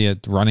guys didn't see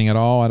it running at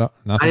all? Nothing?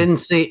 I didn't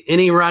see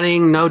any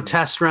running, no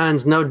test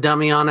runs, no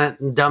dummy on it,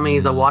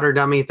 the water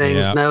dummy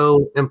things,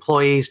 no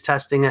employees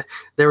testing it.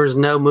 There was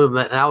no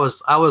movement. And I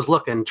was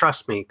looking,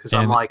 trust me, because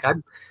I'm like,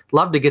 I'd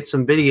love to get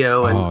some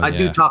video. And I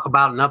do talk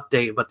about an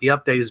update, but the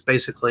update is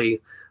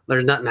basically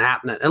there's nothing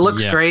happening. It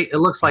looks great. It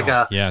looks like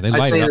I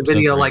say in the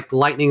video, like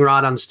lightning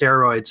rod on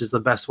steroids is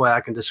the best way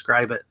I can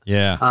describe it.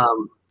 Yeah.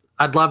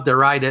 I'd love to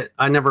ride it.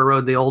 I never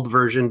rode the old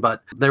version,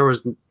 but when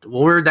we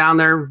were down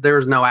there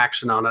was no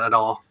action on it at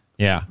all.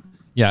 Yeah.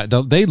 Yeah.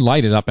 They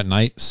light it up at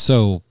night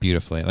so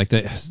beautifully. Like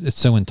it's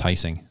so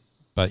enticing.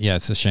 But yeah,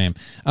 it's a shame.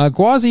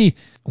 Gwazi,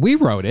 we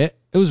rode it.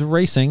 It was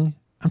racing.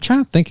 I'm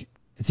trying to think.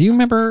 Do you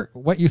remember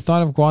what you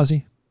thought of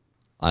Gwazi?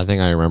 I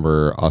think I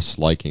remember us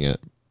liking it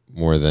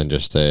more than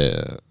just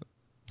a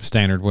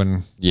standard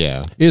wooden.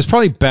 Yeah. It was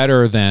probably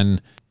better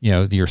than,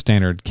 your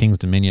standard King's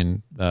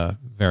Dominion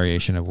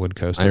variation of wood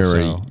coaster.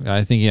 So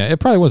I think, it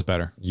probably was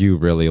better. You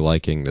really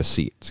liking the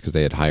seats because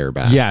they had higher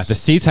backs. Yeah, the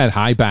seats had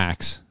high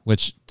backs,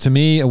 which to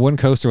me, a wooden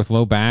coaster with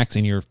low backs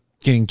and you're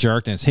getting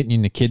jerked and it's hitting you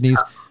in the kidneys,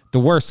 the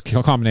worst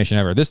combination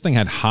ever. This thing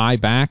had high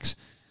backs.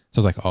 So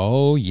I was like,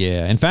 oh,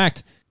 yeah. In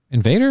fact, did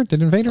Invader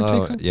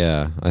take some?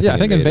 Yeah. I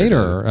think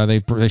Invader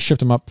they shipped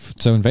them up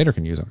so Invader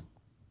can use them.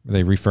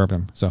 They refurbed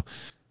them. So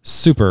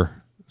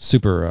super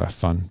super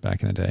fun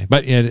back in the day.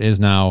 But it is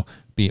now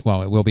it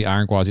will be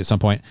Iron Gwazi at some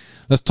point.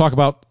 Let's talk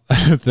about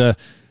the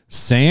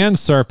Sand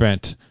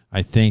Serpent.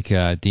 I think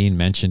Dean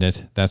mentioned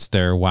it. That's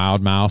their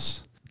wild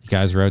mouse. You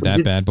guys rode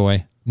that bad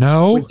boy?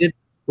 No?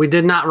 We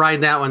did not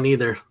ride that one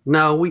either.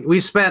 No, we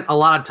spent a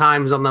lot of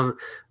times on them.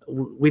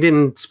 We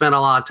didn't spend a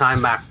lot of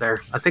time back there.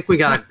 I think we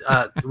got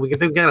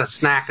a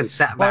snack and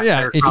sat back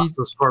there across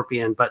the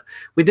Scorpion, but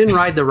we didn't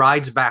ride the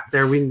rides back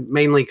there. We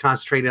mainly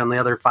concentrated on the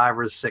other 5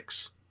 or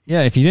 6.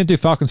 Yeah, if you didn't do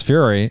Falcon's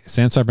Fury,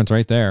 Sand Serpent's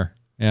right there.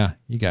 Yeah,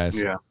 you guys.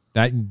 Yeah.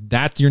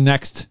 That's your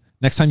next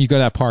time you go to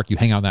that park, you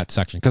hang out in that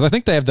section, because I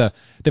think they have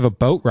a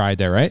boat ride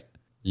there, right?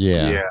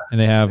 Yeah. And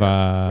they have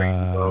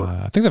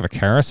I think they have a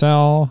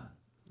carousel.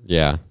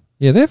 Yeah.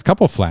 Yeah, they have a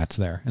couple of flats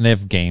there, and they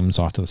have games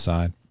off to the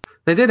side.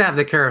 They did have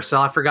the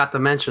carousel. I forgot to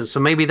mention. So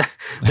maybe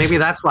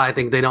that's why I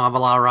think they don't have a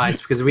lot of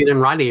rides, because we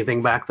didn't ride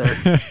anything back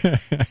there.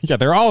 Yeah,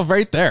 they're all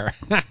right there.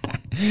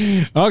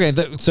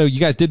 Okay, so you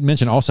guys did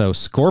mention also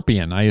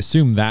Scorpion. I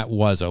assume that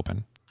was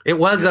open. It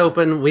was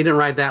open. We didn't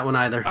ride that one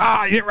either.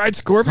 You didn't ride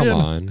Scorpion?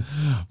 Come on.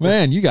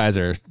 Man, you guys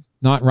are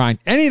not riding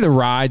any of the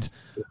rides.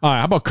 All right,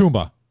 how about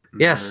Kumba?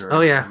 Yes.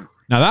 Oh, yeah.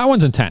 Now, that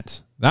one's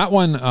intense. That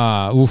one,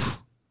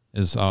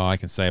 is all I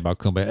can say about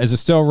Kumba. Is it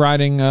still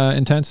riding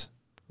intense?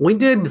 We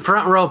did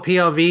front row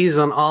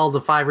POVs on all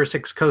the 5 or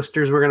 6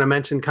 coasters we're going to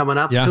mention coming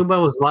up. Yeah.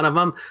 Kumba was one of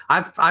them.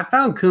 I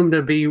found Kumba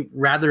to be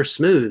rather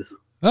smooth.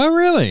 Oh,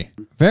 really?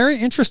 Very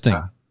interesting.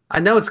 I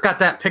know it's got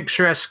that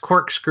picturesque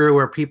corkscrew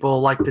where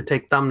people like to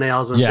take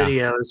thumbnails and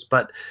videos,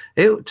 but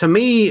to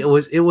me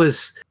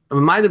it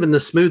might have been the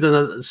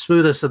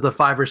smoothest of the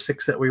 5 or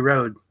 6 that we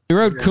rode. We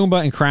rode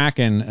Kumba and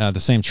Kraken the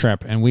same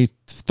trip, and we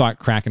thought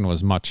Kraken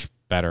was much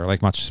better,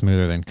 like much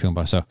smoother than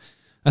Kumba. So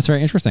that's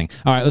very interesting.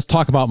 All right, let's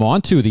talk about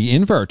Montu, the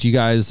invert. You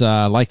guys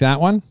like that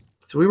one?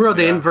 So we rode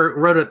the invert,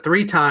 rode it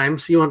 3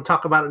 times. You want to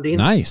talk about it, Dean?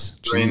 Nice.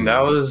 I mean,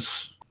 that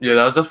was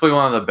definitely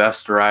one of the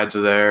best rides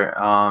there.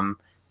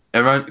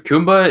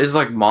 Kumba is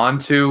like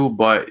Montu,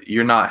 but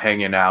you're not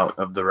hanging out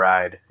of the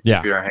ride. Yeah.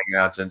 If you're hanging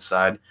out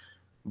inside.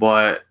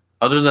 But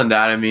other than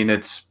that, I mean,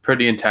 it's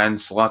pretty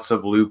intense. Lots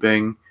of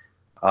looping.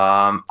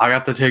 I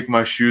got to take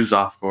my shoes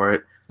off for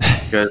it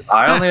because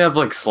I only have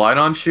like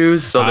slide-on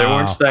shoes, so they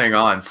weren't staying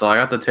on. So I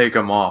got to take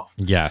them off.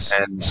 Yes.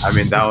 And I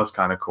mean, that was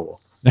kind of cool.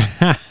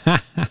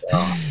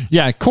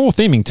 Yeah, cool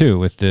theming too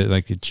with the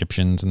like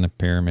Egyptians and the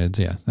pyramids.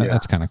 Yeah,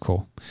 that's kind of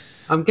cool.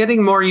 I'm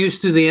getting more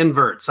used to the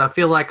inverts. I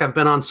feel like I've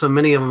been on so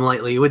many of them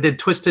lately. We did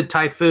Twisted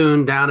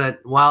Typhoon down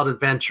at Wild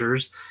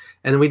Adventures,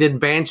 and we did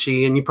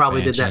Banshee, and you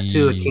probably did that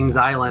too at Kings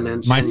Island.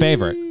 And my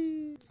favorite.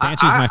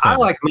 Banshee's my favorite. I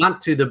like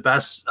Montu the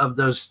best of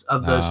those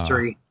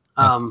 3.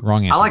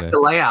 Wrong answer. I like the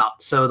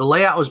layout. So the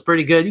layout was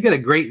pretty good. You get a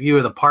great view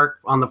of the park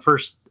on the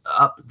first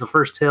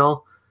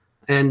hill,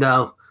 and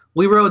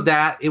we rode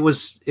that. It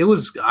was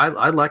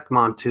I liked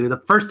Montu.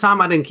 The first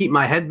time I didn't keep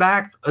my head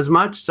back as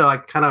much, so I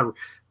kind of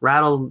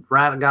got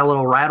a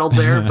little rattled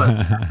there. But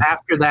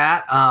after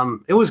that,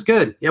 it was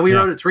good. Yeah, we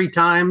rode it 3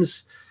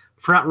 times,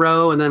 front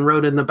row, and then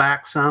rode in the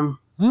back some.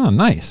 Oh,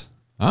 nice.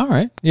 All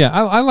right. Yeah,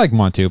 I like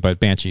Montu, but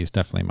Banshee is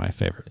definitely my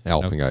favorite.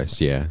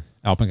 Alpengeist, yeah.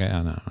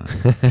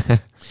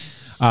 Alpengeist,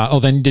 no.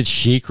 Then you did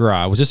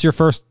SheiKra. Was this your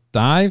first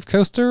dive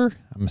coaster?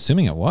 I'm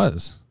assuming it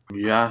was.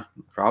 Yeah,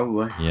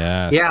 probably.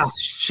 Yes. Yeah,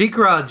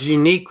 SheiKra is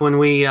unique when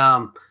we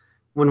hold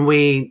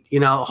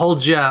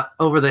you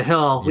over the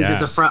hill. We did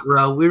the front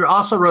row. We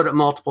also rode it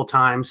multiple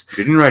times.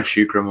 You didn't ride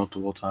SheiKra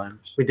multiple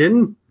times. We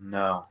didn't?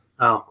 No.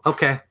 Oh,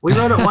 okay. We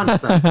rode it once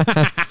then.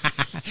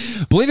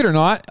 Believe it or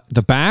not,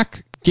 the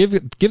back, give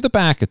the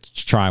back a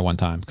try one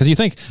time, because you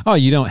think, oh,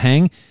 you don't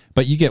hang,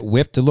 but you get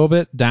whipped a little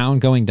bit down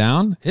going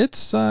down.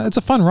 It's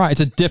a fun ride.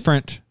 It's a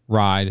different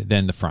ride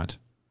than the front.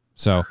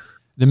 So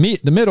the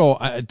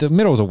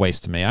middle is a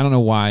waste to me. I don't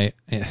know why.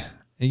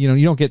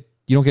 You don't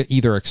get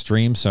either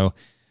extreme. So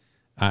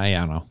I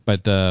don't know.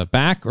 But the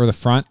back or the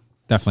front,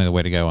 definitely the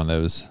way to go on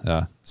those.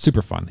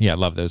 Super fun. Yeah, I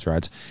love those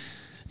rides.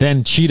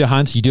 Then Cheetah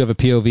Hunt. You do have a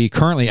POV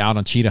currently out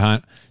on Cheetah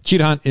Hunt.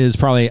 Cheetah Hunt is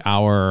probably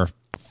our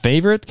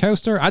favorite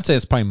coaster. I'd say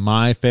it's probably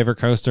my favorite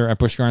coaster at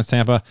Busch Gardens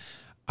Tampa.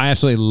 I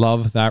absolutely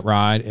love that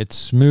ride. It's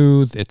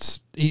smooth. It's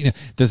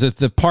there's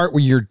the part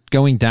where you're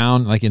going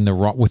down like in the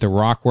rock with the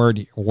rock work,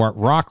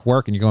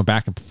 and you're going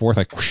back and forth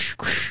like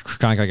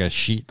kind of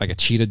like a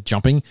cheetah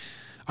jumping.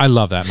 I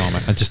love that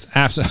moment. I just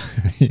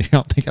absolutely you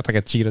don't think it's like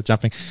a cheetah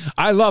jumping.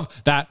 I love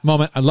that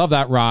moment. I love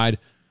that ride.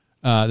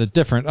 The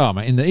different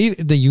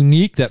the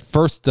unique that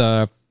first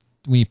when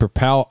you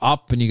propel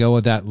up and you go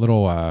with that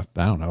little I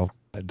don't know,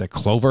 the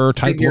clover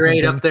type figure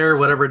 8 up there,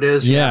 whatever it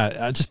is.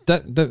 Yeah, just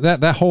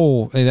that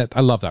whole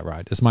I love that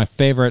ride. It's my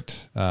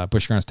favorite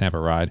Busch Gardens Tampa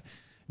ride.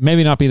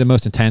 Maybe not be the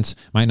most intense,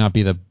 might not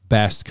be the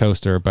best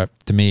coaster, but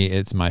to me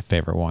it's my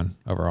favorite one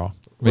overall.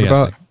 What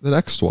about the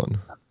next one?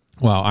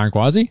 Well, Iron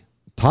Gwazi?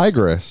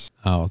 Tigris.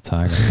 Oh,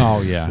 Tigris.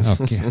 Oh yeah.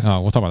 Okay.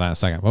 We'll talk about that in a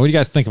second. What do you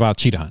guys think about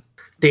Cheetah Hunt?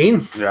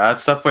 Dean? Yeah,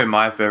 that's definitely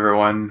my favorite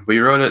one. We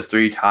rode it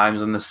 3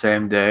 times on the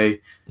same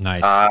day.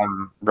 Nice.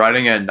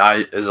 Riding at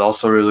night is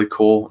also really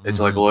cool. It's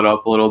like lit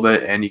up a little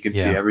bit, and you can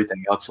see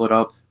everything else lit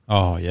up.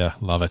 Oh yeah,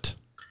 love it.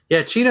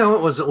 Yeah, Cheetah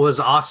Hunt was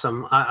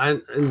awesome.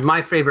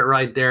 My favorite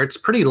ride there. It's a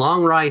pretty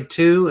long ride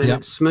too, and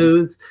it's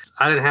smooth.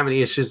 I didn't have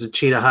any issues with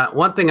Cheetah Hunt.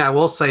 One thing I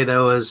will say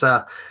though is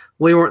the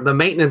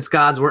maintenance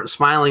gods weren't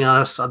smiling on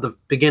us at the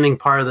beginning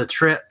part of the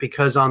trip,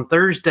 because on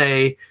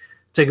Thursday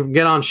to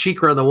get on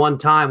SheiKra the one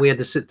time we had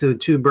to sit through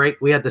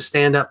we had to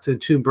stand up to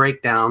 2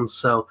 breakdowns.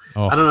 So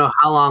I don't know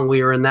how long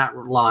we were in that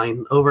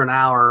line, over an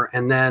hour,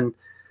 and then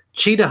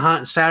Cheetah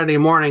Hunt Saturday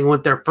morning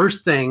went their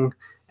first thing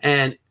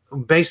and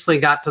basically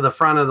got to the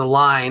front of the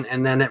line,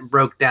 and then it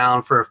broke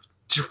down for a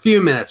few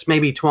minutes,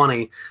 maybe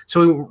 20.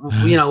 So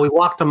we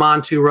walked to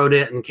Montu, rode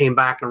it, and came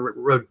back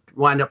and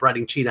wind up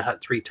riding Cheetah Hunt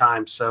 3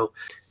 times. So,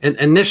 and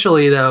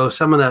initially though,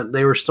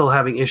 they were still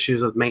having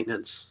issues with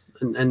maintenance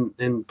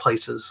in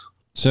places.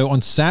 So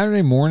on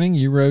Saturday morning,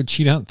 you rode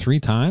Cheetah Hunt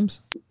 3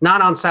 times?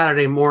 Not on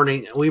Saturday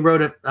morning. We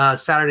rode it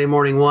Saturday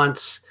morning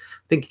once.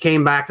 I think he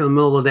came back in the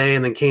middle of the day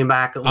and then came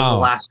back. It was the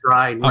last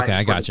ride. Okay,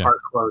 I gotcha. The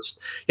park closed.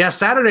 Yeah,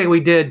 Saturday we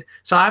did.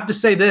 So I have to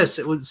say this: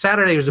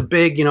 Saturday was a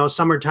big,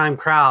 summertime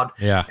crowd.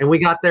 Yeah. And we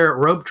got there at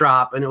rope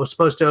drop, and it was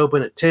supposed to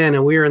open at 10,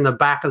 and we were in the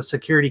back of the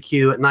security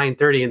queue at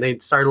 9:30, and they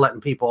started letting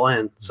people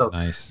in. So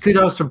nice.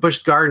 Kudos to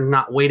Busch Garden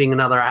not waiting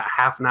another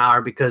half an hour,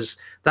 because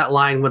that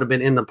line would have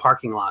been in the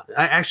parking lot.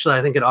 I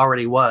think it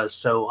already was.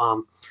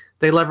 So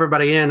they let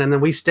everybody in, and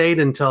then we stayed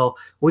until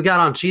we got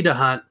on Cheetah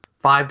Hunt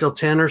 5 till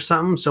 10 or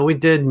something. So we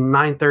did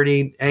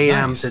 9:30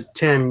 a.m. to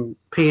 10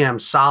 p.m.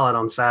 solid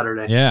on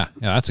Saturday. Yeah,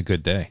 that's a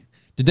good day.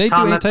 Did they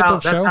Tom, do any type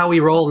of show? That's how we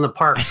roll in the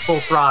park,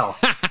 full throttle.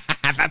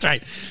 That's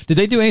right. Did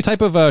they do any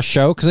type of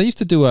show? Because they used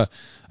to do an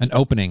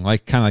opening, kind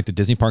of like the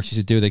Disney parks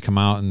used to do. They come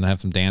out and have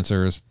some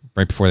dancers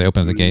right before they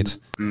open the gates.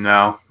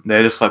 No,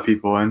 they just let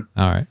people in.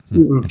 All right.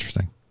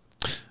 Interesting.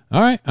 All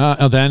right.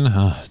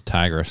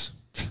 Tigris.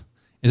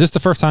 Is this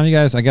the first time you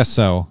guys? I guess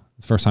so.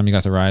 The first time you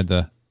got to ride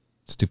the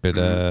stupid,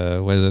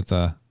 what is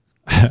it?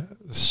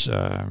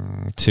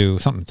 2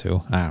 something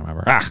 2. I don't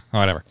remember.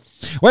 Whatever.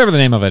 Whatever the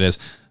name of it is.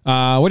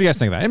 What do you guys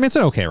think of that? I mean, it's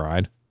an okay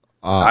ride.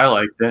 I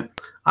liked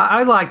it.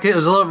 I liked it. It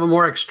was a little bit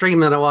more extreme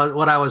than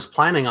what I was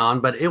planning on,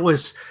 but it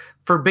was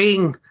for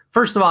being,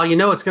 first of all,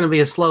 it's going to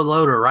be a slow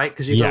loader, right?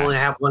 Because you can only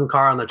have one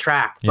car on the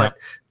track. Yep.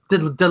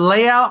 But the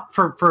layout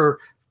for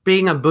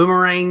being a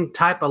boomerang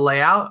type of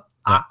layout,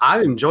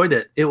 I enjoyed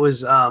it. It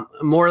was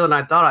more than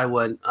I thought I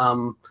would.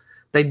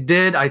 They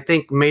did, I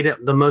think, made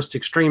it the most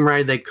extreme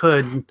ride they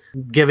could,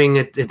 giving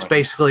it's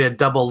basically a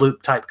double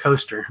loop type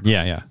coaster.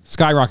 Yeah.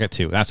 Skyrocket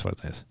 2, that's what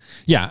it is.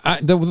 Yeah,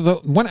 the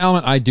one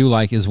element I do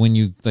like is when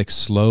you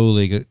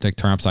slowly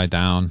turn upside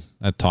down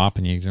at top,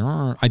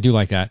 and I do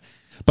like that.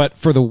 But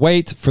for the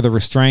weight, for the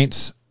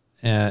restraints,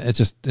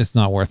 it's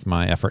not worth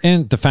my effort.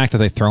 And the fact that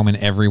they throw them in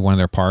every one of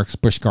their parks.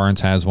 Busch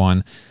Gardens has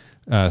one.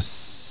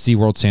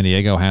 SeaWorld San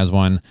Diego has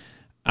one.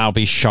 I'll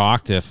be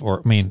shocked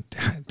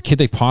could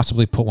they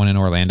possibly put one in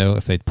Orlando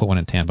if they put one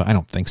in Tampa? I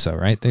don't think so,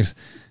 right? There's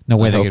no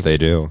way they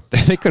do.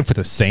 They could put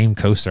the same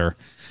coaster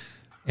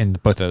in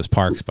both of those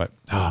parks, but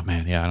oh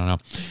man, yeah, I don't know.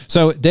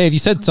 So Dave, you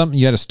said something.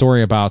 You had a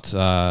story about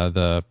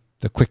the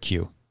Quick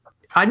Queue.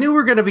 I knew we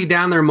were going to be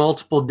down there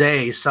multiple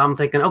days, so I'm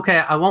thinking, okay,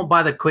 I won't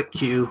buy the Quick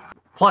Queue.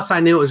 Plus, I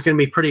knew it was going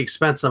to be pretty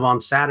expensive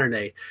on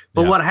Saturday.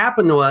 But what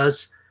happened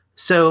was,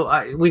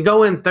 we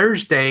go in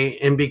Thursday,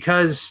 and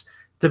because,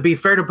 to be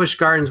fair to Busch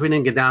Gardens, we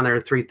didn't get down there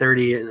at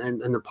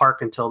 3:30 in the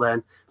park until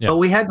then. But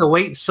we had to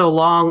wait so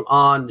long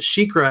on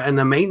SheiKra and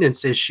the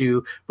maintenance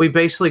issue. We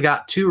basically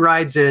got 2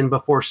 rides in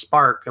before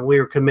Spark, and we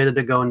were committed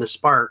to going to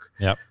Spark.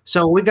 Yep.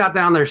 So we got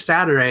down there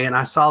Saturday, and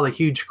I saw the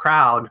huge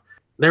crowd.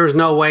 There was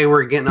no way we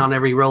were getting on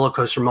every roller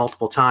coaster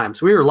multiple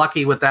times. We were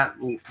lucky with that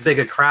big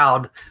a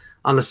crowd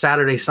on a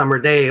Saturday summer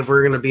day if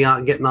we're going to be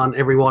getting on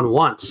every one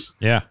once.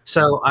 Yeah.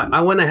 So I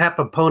went ahead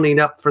and ponied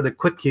up for the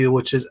Quick Queue,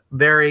 which is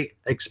very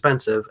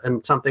expensive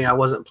and something I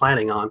wasn't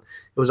planning on.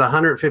 It was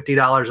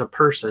 $150 a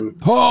person.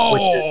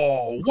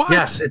 Oh, what?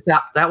 Yes,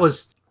 that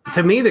was,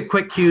 to me, the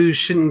Quick Queue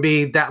shouldn't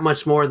be that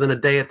much more than a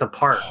day at the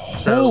park.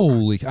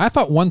 Holy! I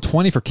thought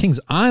 120 for Kings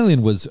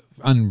Island was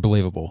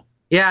unbelievable.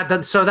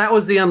 Yeah, so that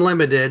was the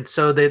unlimited.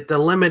 So the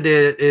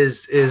limited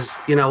is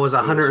was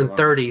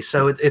 130.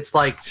 So it's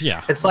like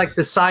it's like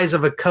the size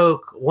of a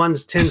Coke.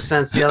 One's 10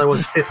 cents, the other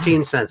one's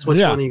 15 cents.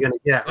 Which one are you going to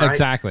get? Right?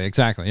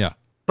 Exactly. Yeah.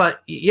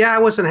 But I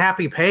wasn't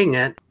happy paying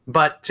it.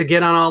 But to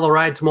get on all the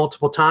rides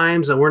multiple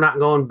times, and we're not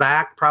going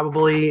back,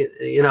 probably,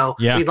 we'd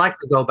like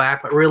to go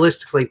back, but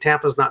realistically,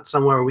 Tampa's not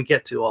somewhere we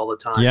get to all the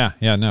time.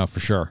 Yeah, no,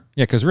 for sure.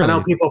 Yeah, because really, I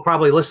know people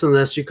probably listen to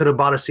this. You could have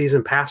bought a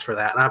season pass for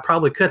that, and I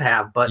probably could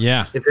have. But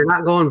if you're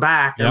not going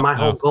back, and my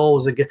whole goal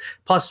was to get.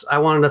 Plus, I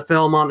wanted to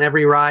film on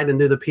every ride and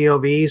do the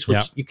POVs,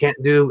 which you can't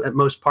do at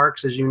most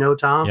parks, as you know,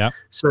 Tom. Yeah.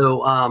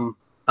 So,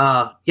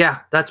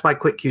 that's my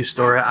Quick Queue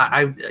story.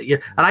 I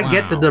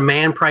get the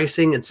demand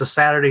pricing. It's a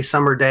Saturday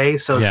summer day,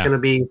 so it's going to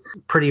be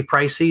pretty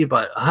pricey.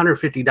 But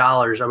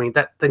 $150, I mean,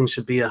 that thing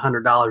should be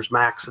 $100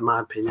 max, in my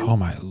opinion. Oh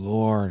my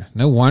lord!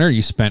 No wonder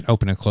you spent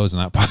open and close in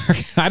that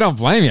park. I don't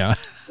blame you.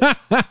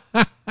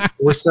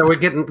 we're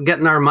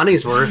getting our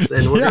money's worth,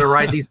 and we're gonna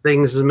ride these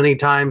things as many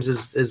times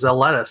as they'll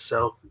let us.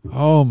 So.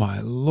 Oh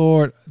my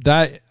Lord,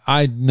 that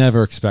I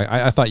never expect.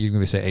 I thought you were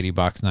gonna say $80,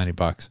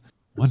 $90,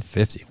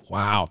 $150.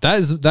 Wow,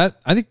 that.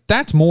 I think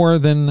that's more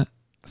than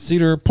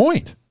Cedar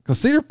Point, because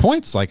Cedar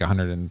Point's like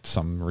 100 and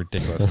some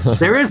ridiculous.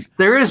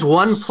 There is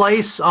one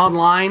place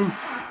online,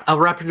 a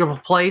reputable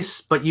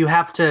place, but you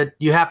have to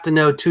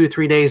know 2 or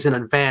 3 days in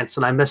advance,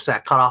 and I missed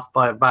that cutoff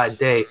by a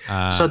day.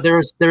 So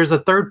there's a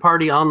third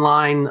party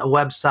online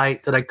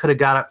website that I could have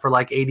got it for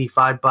like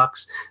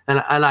 $85,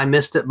 and I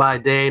missed it by a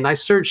day, and I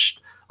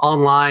searched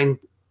online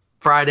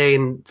Friday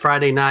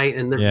night,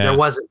 and there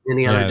wasn't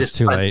any other. It's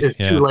too late. It was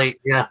too late.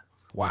 Yeah.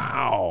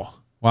 Wow.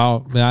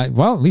 Well,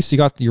 at least you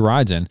got your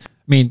rides in.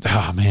 I mean,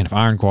 oh man, if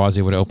Iron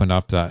Gwazi would have opened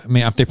up the, I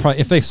mean,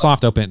 if they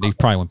soft open it, they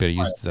probably wouldn't be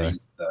able to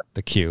use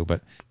the queue.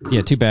 But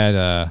yeah, too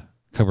bad.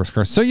 Cobra's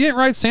Curse. So you didn't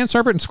ride Sand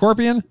Serpent and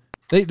Scorpion?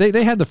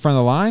 They had the front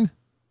of the line.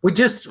 We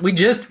just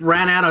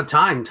ran out of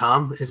time,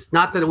 Tom. It's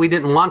not that we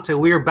didn't want to.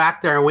 We were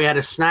back there and we had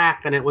a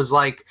snack, and it was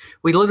like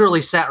we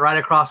literally sat right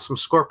across from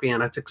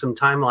Scorpion. I took some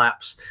time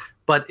lapse,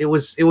 but it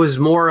was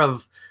more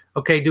of,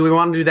 okay, do we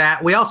want to do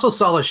that? We also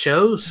saw the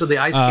shows, so the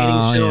ice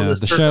skating show and the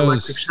Cirque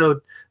Electric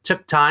show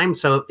took time.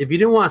 So if you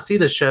didn't want to see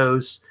the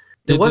shows,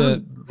 it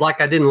wasn't like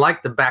I didn't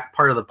like the back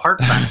part of the park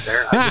back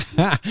there.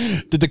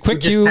 Did the quick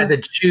queue? We just had to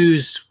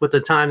choose with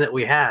the time that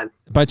we had.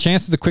 By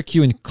chance, did the quick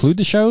queue include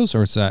the shows,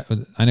 or is that?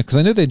 I know, because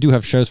I know they do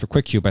have shows for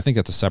quick queue, but I think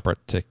that's a separate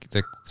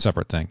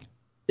thing.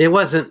 It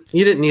wasn't.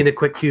 You didn't need a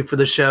quick queue for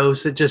the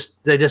shows. They just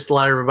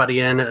let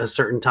everybody in at a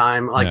certain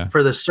time. Like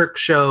for the Cirque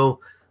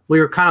show, we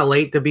were kind of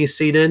late to be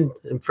seated,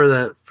 and for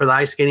the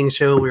ice skating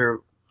show, we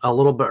were a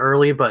little bit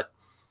early, but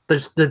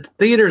the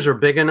theaters are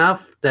big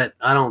enough that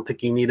I don't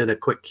think you needed a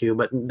quick queue,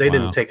 but they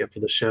didn't take it for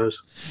the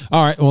shows.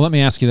 All right. Well, let me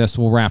ask you this.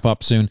 We'll wrap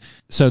up soon.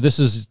 So this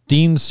is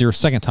Dean's your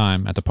second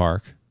time at the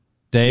park.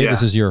 Dave,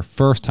 this is your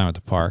first time at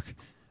the park.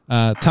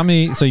 Tell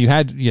me, so you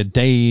had a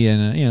day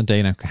and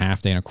a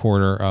half, day and a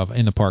quarter of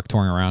in the park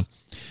touring around.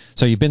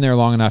 So you've been there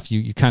long enough.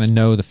 You kind of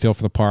know the feel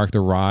for the park,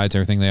 the rides,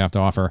 everything they have to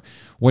offer.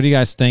 What do you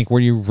guys think? Where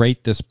do you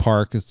rate this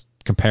park as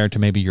compared to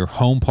maybe your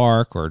home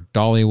park or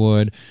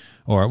Dollywood?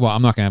 Or, well,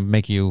 I'm not going to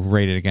make you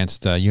rate it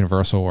against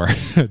Universal or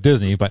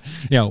Disney, but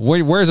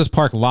where does this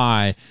park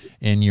lie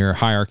in your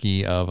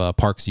hierarchy of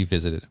parks you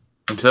visited?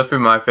 It's definitely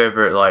my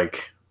favorite,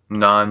 like,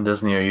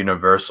 non-Disney or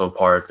Universal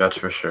park, that's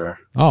for sure.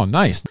 Oh,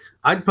 nice.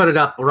 I'd put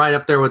it right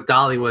up there with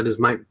Dollywood as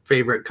my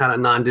favorite kind of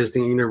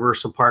non-Disney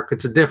Universal park.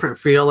 It's a different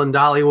feel in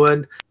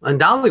Dollywood, and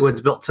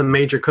Dollywood's built some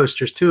major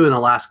coasters too in the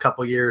last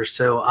couple of years.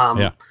 So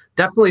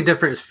definitely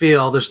different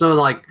feel. There's no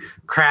like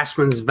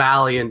Craftsman's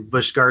Valley and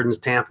Busch Gardens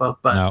Tampa,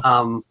 but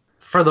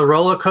for the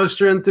roller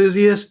coaster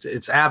enthusiast,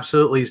 it's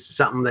absolutely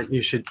something that you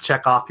should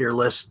check off your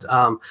list,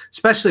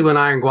 especially when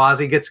Iron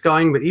Gwazi gets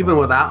going. But even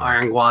without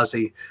Iron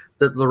Gwazi,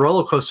 the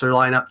roller coaster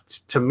lineup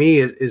to me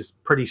is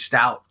pretty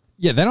stout.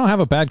 Yeah, they don't have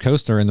a bad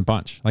coaster in the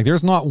bunch. Like,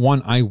 there's not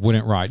one I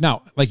wouldn't ride.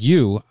 Now, like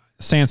you,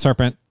 Sand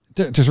Serpent,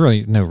 there's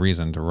really no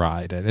reason to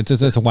ride it.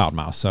 It's a Wild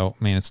Mouse, so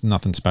I mean, it's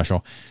nothing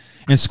special.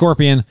 And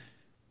Scorpion,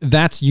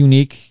 that's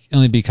unique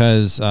only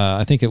because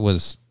I think it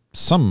was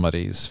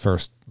somebody's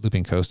first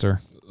looping coaster.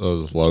 It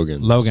was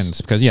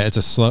Logan's, because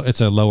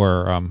it's a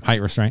lower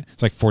height restraint.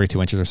 It's like 42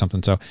 inches or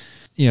something. So,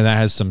 that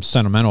has some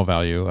sentimental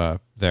value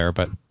there.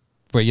 But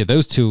yeah,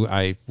 those two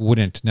I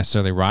wouldn't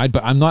necessarily ride,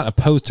 but I'm not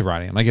opposed to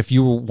riding them. Like, if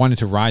you wanted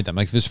to ride them,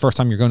 like if this is the first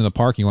time you're going to the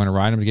park, you want to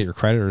ride them to get your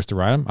credit or just to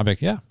ride them, I'd be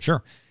like, yeah,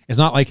 sure. It's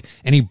not like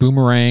any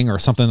Boomerang or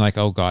something like,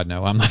 oh God,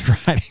 no, I'm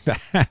not riding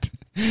that.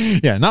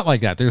 Yeah, not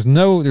like that. There's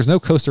no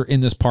coaster in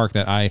this park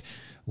that I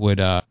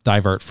would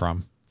divert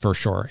from, for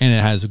sure. And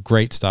it has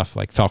great stuff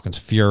like Falcon's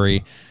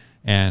Fury.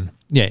 And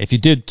yeah, if you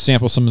did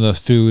sample some of the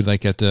food,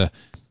 like at the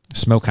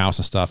smokehouse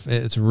and stuff,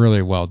 it's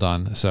really well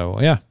done. So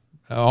yeah,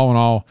 all in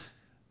all,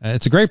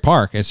 it's a great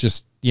park. It's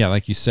just,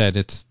 like you said,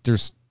 it's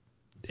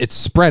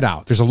spread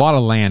out. There's a lot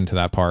of land to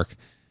that park,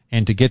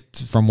 and to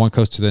get from one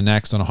coast to the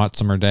next on a hot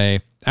summer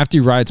day, after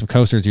you ride some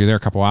coasters, you're there a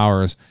couple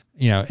hours.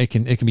 It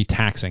can be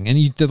taxing.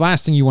 And the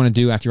last thing you want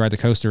to do after you ride the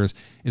coasters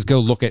is go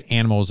look at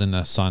animals in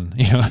the sun.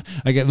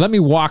 Like, let me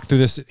walk through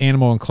this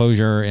animal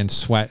enclosure and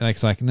sweat. Like,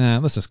 it's like, nah,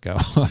 let's just go.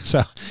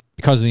 So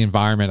because of the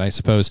environment, I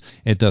suppose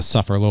it does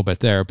suffer a little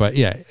bit there. But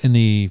yeah, in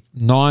the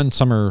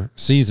non-summer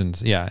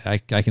seasons, I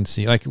can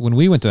see, like when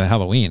we went to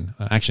Halloween,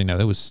 actually, no,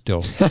 that was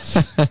still,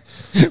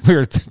 we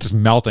were just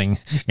melting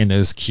in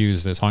those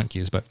queues, those haunt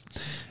queues. But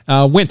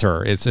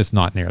winter, it's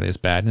not nearly as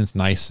bad, and it's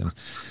nice. And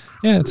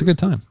yeah, it's a good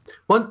time.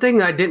 One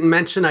thing I didn't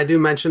mention, I do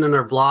mention in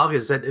our vlog,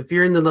 is that if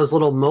you're into those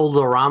little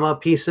Mold-O-Rama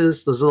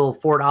pieces, those little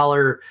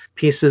 $4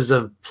 pieces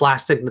of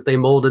plastic that they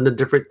mold into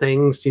different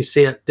things you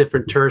see at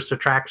different tourist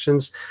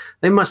attractions,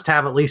 they must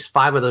have at least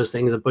 5 of those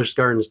things at Busch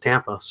Gardens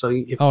Tampa. So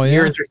if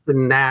you're interested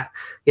in that,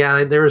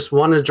 there's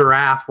one a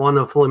giraffe, one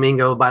a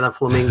flamingo by the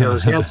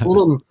flamingos. Yeah, it's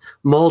little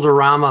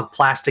Mold-O-Rama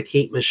plastic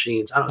heat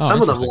machines. Some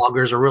of the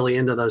vloggers are really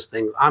into those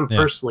things. I'm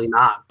personally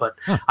not, but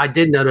I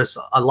did notice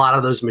a lot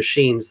of those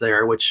machines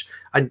there, which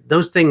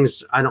those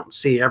things I don't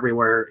see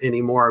everywhere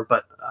anymore,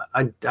 but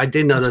I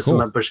did notice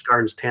them at Busch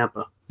Gardens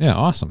Tampa. Yeah,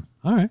 awesome.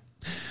 All right.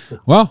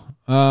 Well,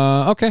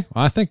 okay.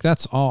 Well, I think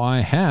that's all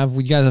I have.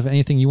 You guys have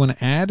anything you want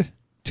to add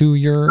to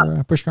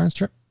your Busch Gardens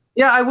trip?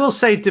 Yeah, I will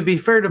say, to be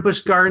fair to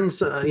Busch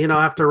Gardens,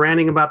 after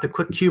ranting about the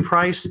quick queue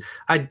price,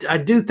 I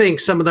do think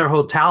some of their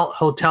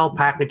hotel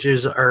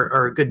packages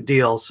are a good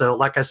deal. So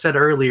like I said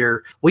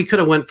earlier, we could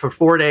have went for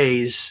 4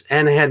 days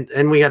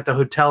and we had the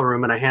hotel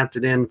room in a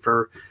Hampton Inn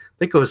for, I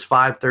think it was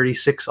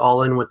 $536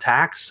 all in with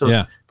tax. So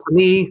yeah. To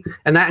me,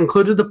 and that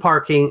included the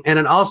parking, and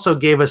it also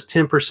gave us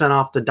 10%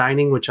 off the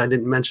dining, which I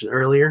didn't mention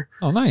earlier.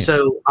 Oh, nice.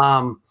 So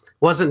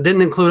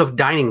didn't include a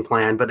dining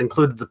plan, but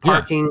included the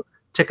parking. Yeah.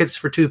 Tickets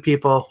for 2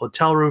 people,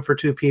 hotel room for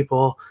 2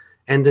 people,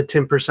 and the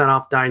 10%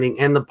 off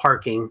dining and the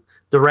parking,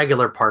 the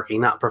regular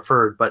parking, not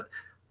preferred. But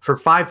for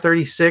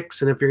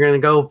 $536, and if you're going to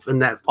go and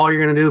that's all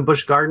you're going to do at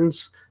Busch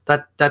Gardens,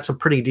 that's a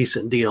pretty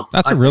decent deal.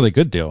 That's a really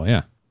good deal.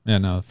 Yeah. Yeah,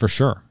 no, for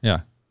sure.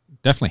 Yeah.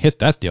 Definitely hit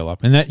that deal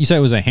up. And that you said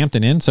it was a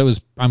Hampton Inn, so it was.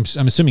 I'm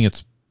assuming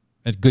it's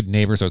a good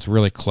neighbor, so it's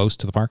really close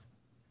to the park.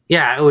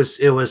 Yeah, it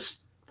was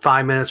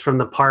 5 minutes from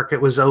the park. It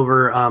was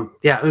over.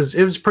 It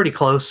was pretty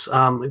close.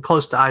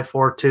 Close to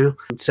I-4 too.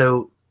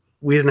 So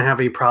we didn't have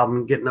any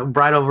problem getting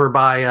right over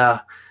by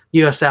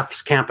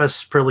USF's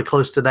campus, pretty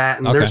close to that.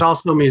 And there's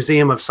also a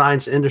Museum of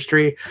Science and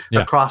Industry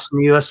across from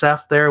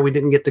USF there. We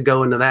didn't get to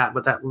go into that,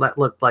 but that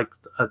looked like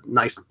a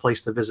nice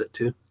place to visit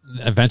too.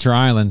 Adventure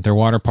Island, their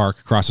water park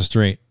across the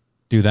street.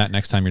 Do that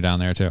next time you're down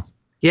there too.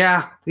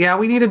 Yeah,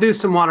 we need to do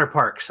some water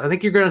parks. I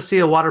think you're going to see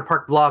a water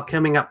park vlog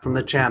coming up from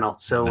the channel.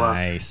 So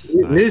nice.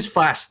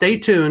 Newsflash, stay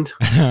tuned.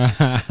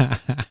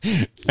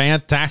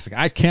 Fantastic.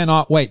 I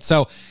cannot wait.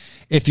 So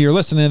if you're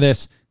listening to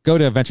this, go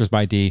to Adventures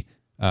by D,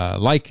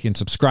 like and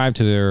subscribe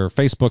to their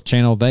Facebook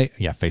channel. The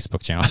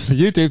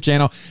YouTube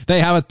channel. They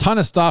have a ton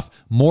of stuff,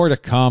 more to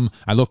come.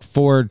 I look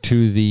forward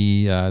to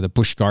the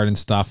Busch Garden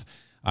stuff.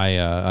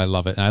 I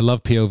love it. And I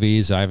love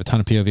POVs. I have a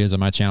ton of POVs on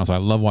my channel, so I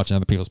love watching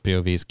other people's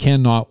POVs.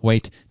 Cannot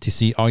wait to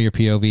see all your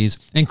POVs,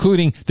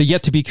 including the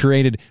yet to be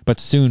created but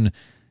soon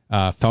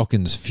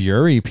Falcon's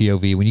Fury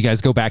POV when you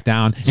guys go back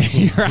down.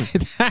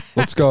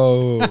 Let's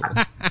go.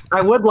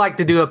 I would like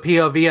to do a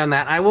POV on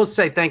that. I will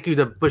say thank you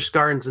to Busch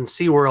Gardens and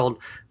SeaWorld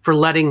for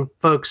letting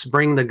folks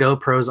bring the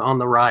GoPros on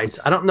the rides.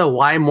 I don't know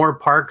why more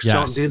parks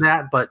don't do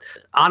that, but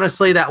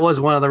honestly, that was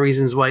one of the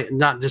reasons why,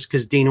 not just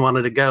because Dean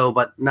wanted to go,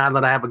 but now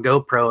that I have a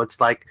GoPro, it's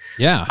like,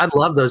 I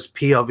love those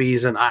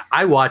POVs, and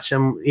I watch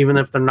them even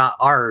if they're not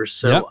ours.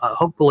 So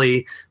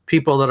hopefully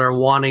people that are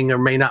wanting or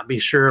may not be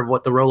sure of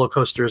what the roller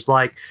coaster is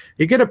like,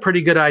 you get a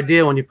pretty good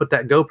idea when you put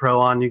that GoPro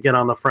on, you get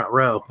on the front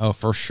row. Oh,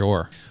 for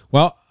sure.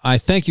 Well, I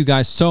thank you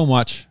guys so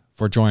much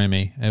for joining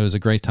me. It was a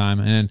great time.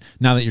 And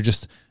now that you're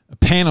just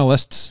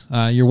panelists,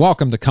 you're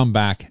welcome to come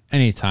back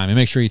anytime. And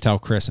make sure you tell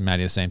Chris and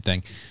Maddie the same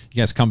thing.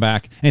 You guys come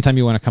back anytime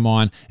you want to come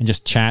on and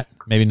just chat.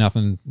 Maybe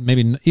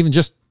even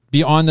just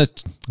be on the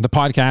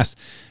podcast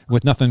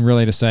with nothing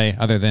really to say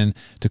other than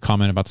to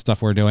comment about the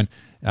stuff we're doing.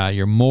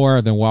 You're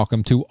more than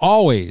welcome to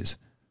always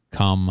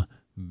come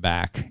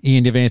back.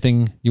 Ian, do you have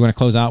anything you want to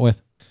close out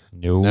with?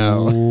 No.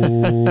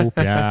 All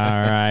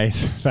right.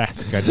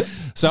 That's good.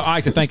 So I'd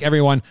like to thank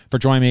everyone for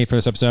joining me for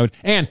this episode.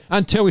 And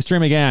until we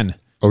stream again.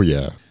 Oh,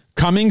 yeah.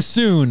 Coming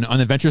soon on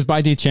the Adventures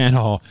by D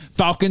channel,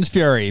 Falcon's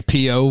Fury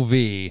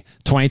POV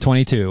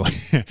 2022.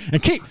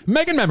 And keep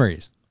making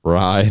memories.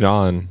 Right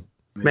on.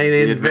 May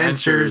the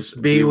adventures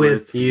be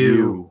with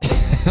you.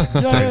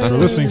 Thanks for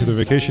listening to the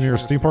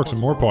Vacationers, Theme Parks, and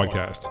More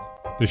podcast.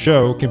 The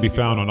show can be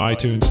found on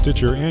iTunes,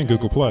 Stitcher, and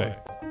Google Play.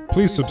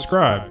 Please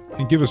subscribe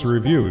and give us a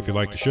review if you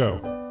like the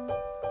show.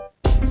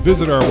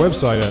 Visit our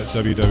website at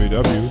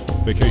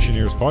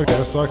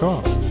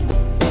www.vacationerspodcast.com.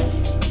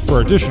 For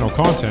additional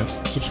content,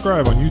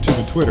 subscribe on YouTube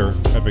and Twitter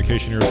at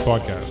Vacationers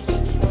Podcast.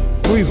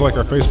 Please like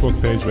our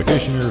Facebook page,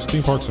 Vacationers,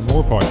 Theme Parks, and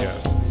More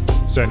podcast.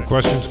 Send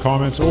questions,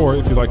 comments, or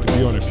if you'd like to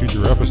be on a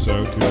future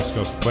episode to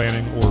discuss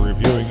planning or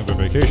reviewing of a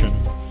vacation,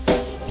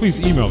 please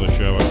email the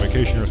show at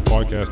vacationerspodcast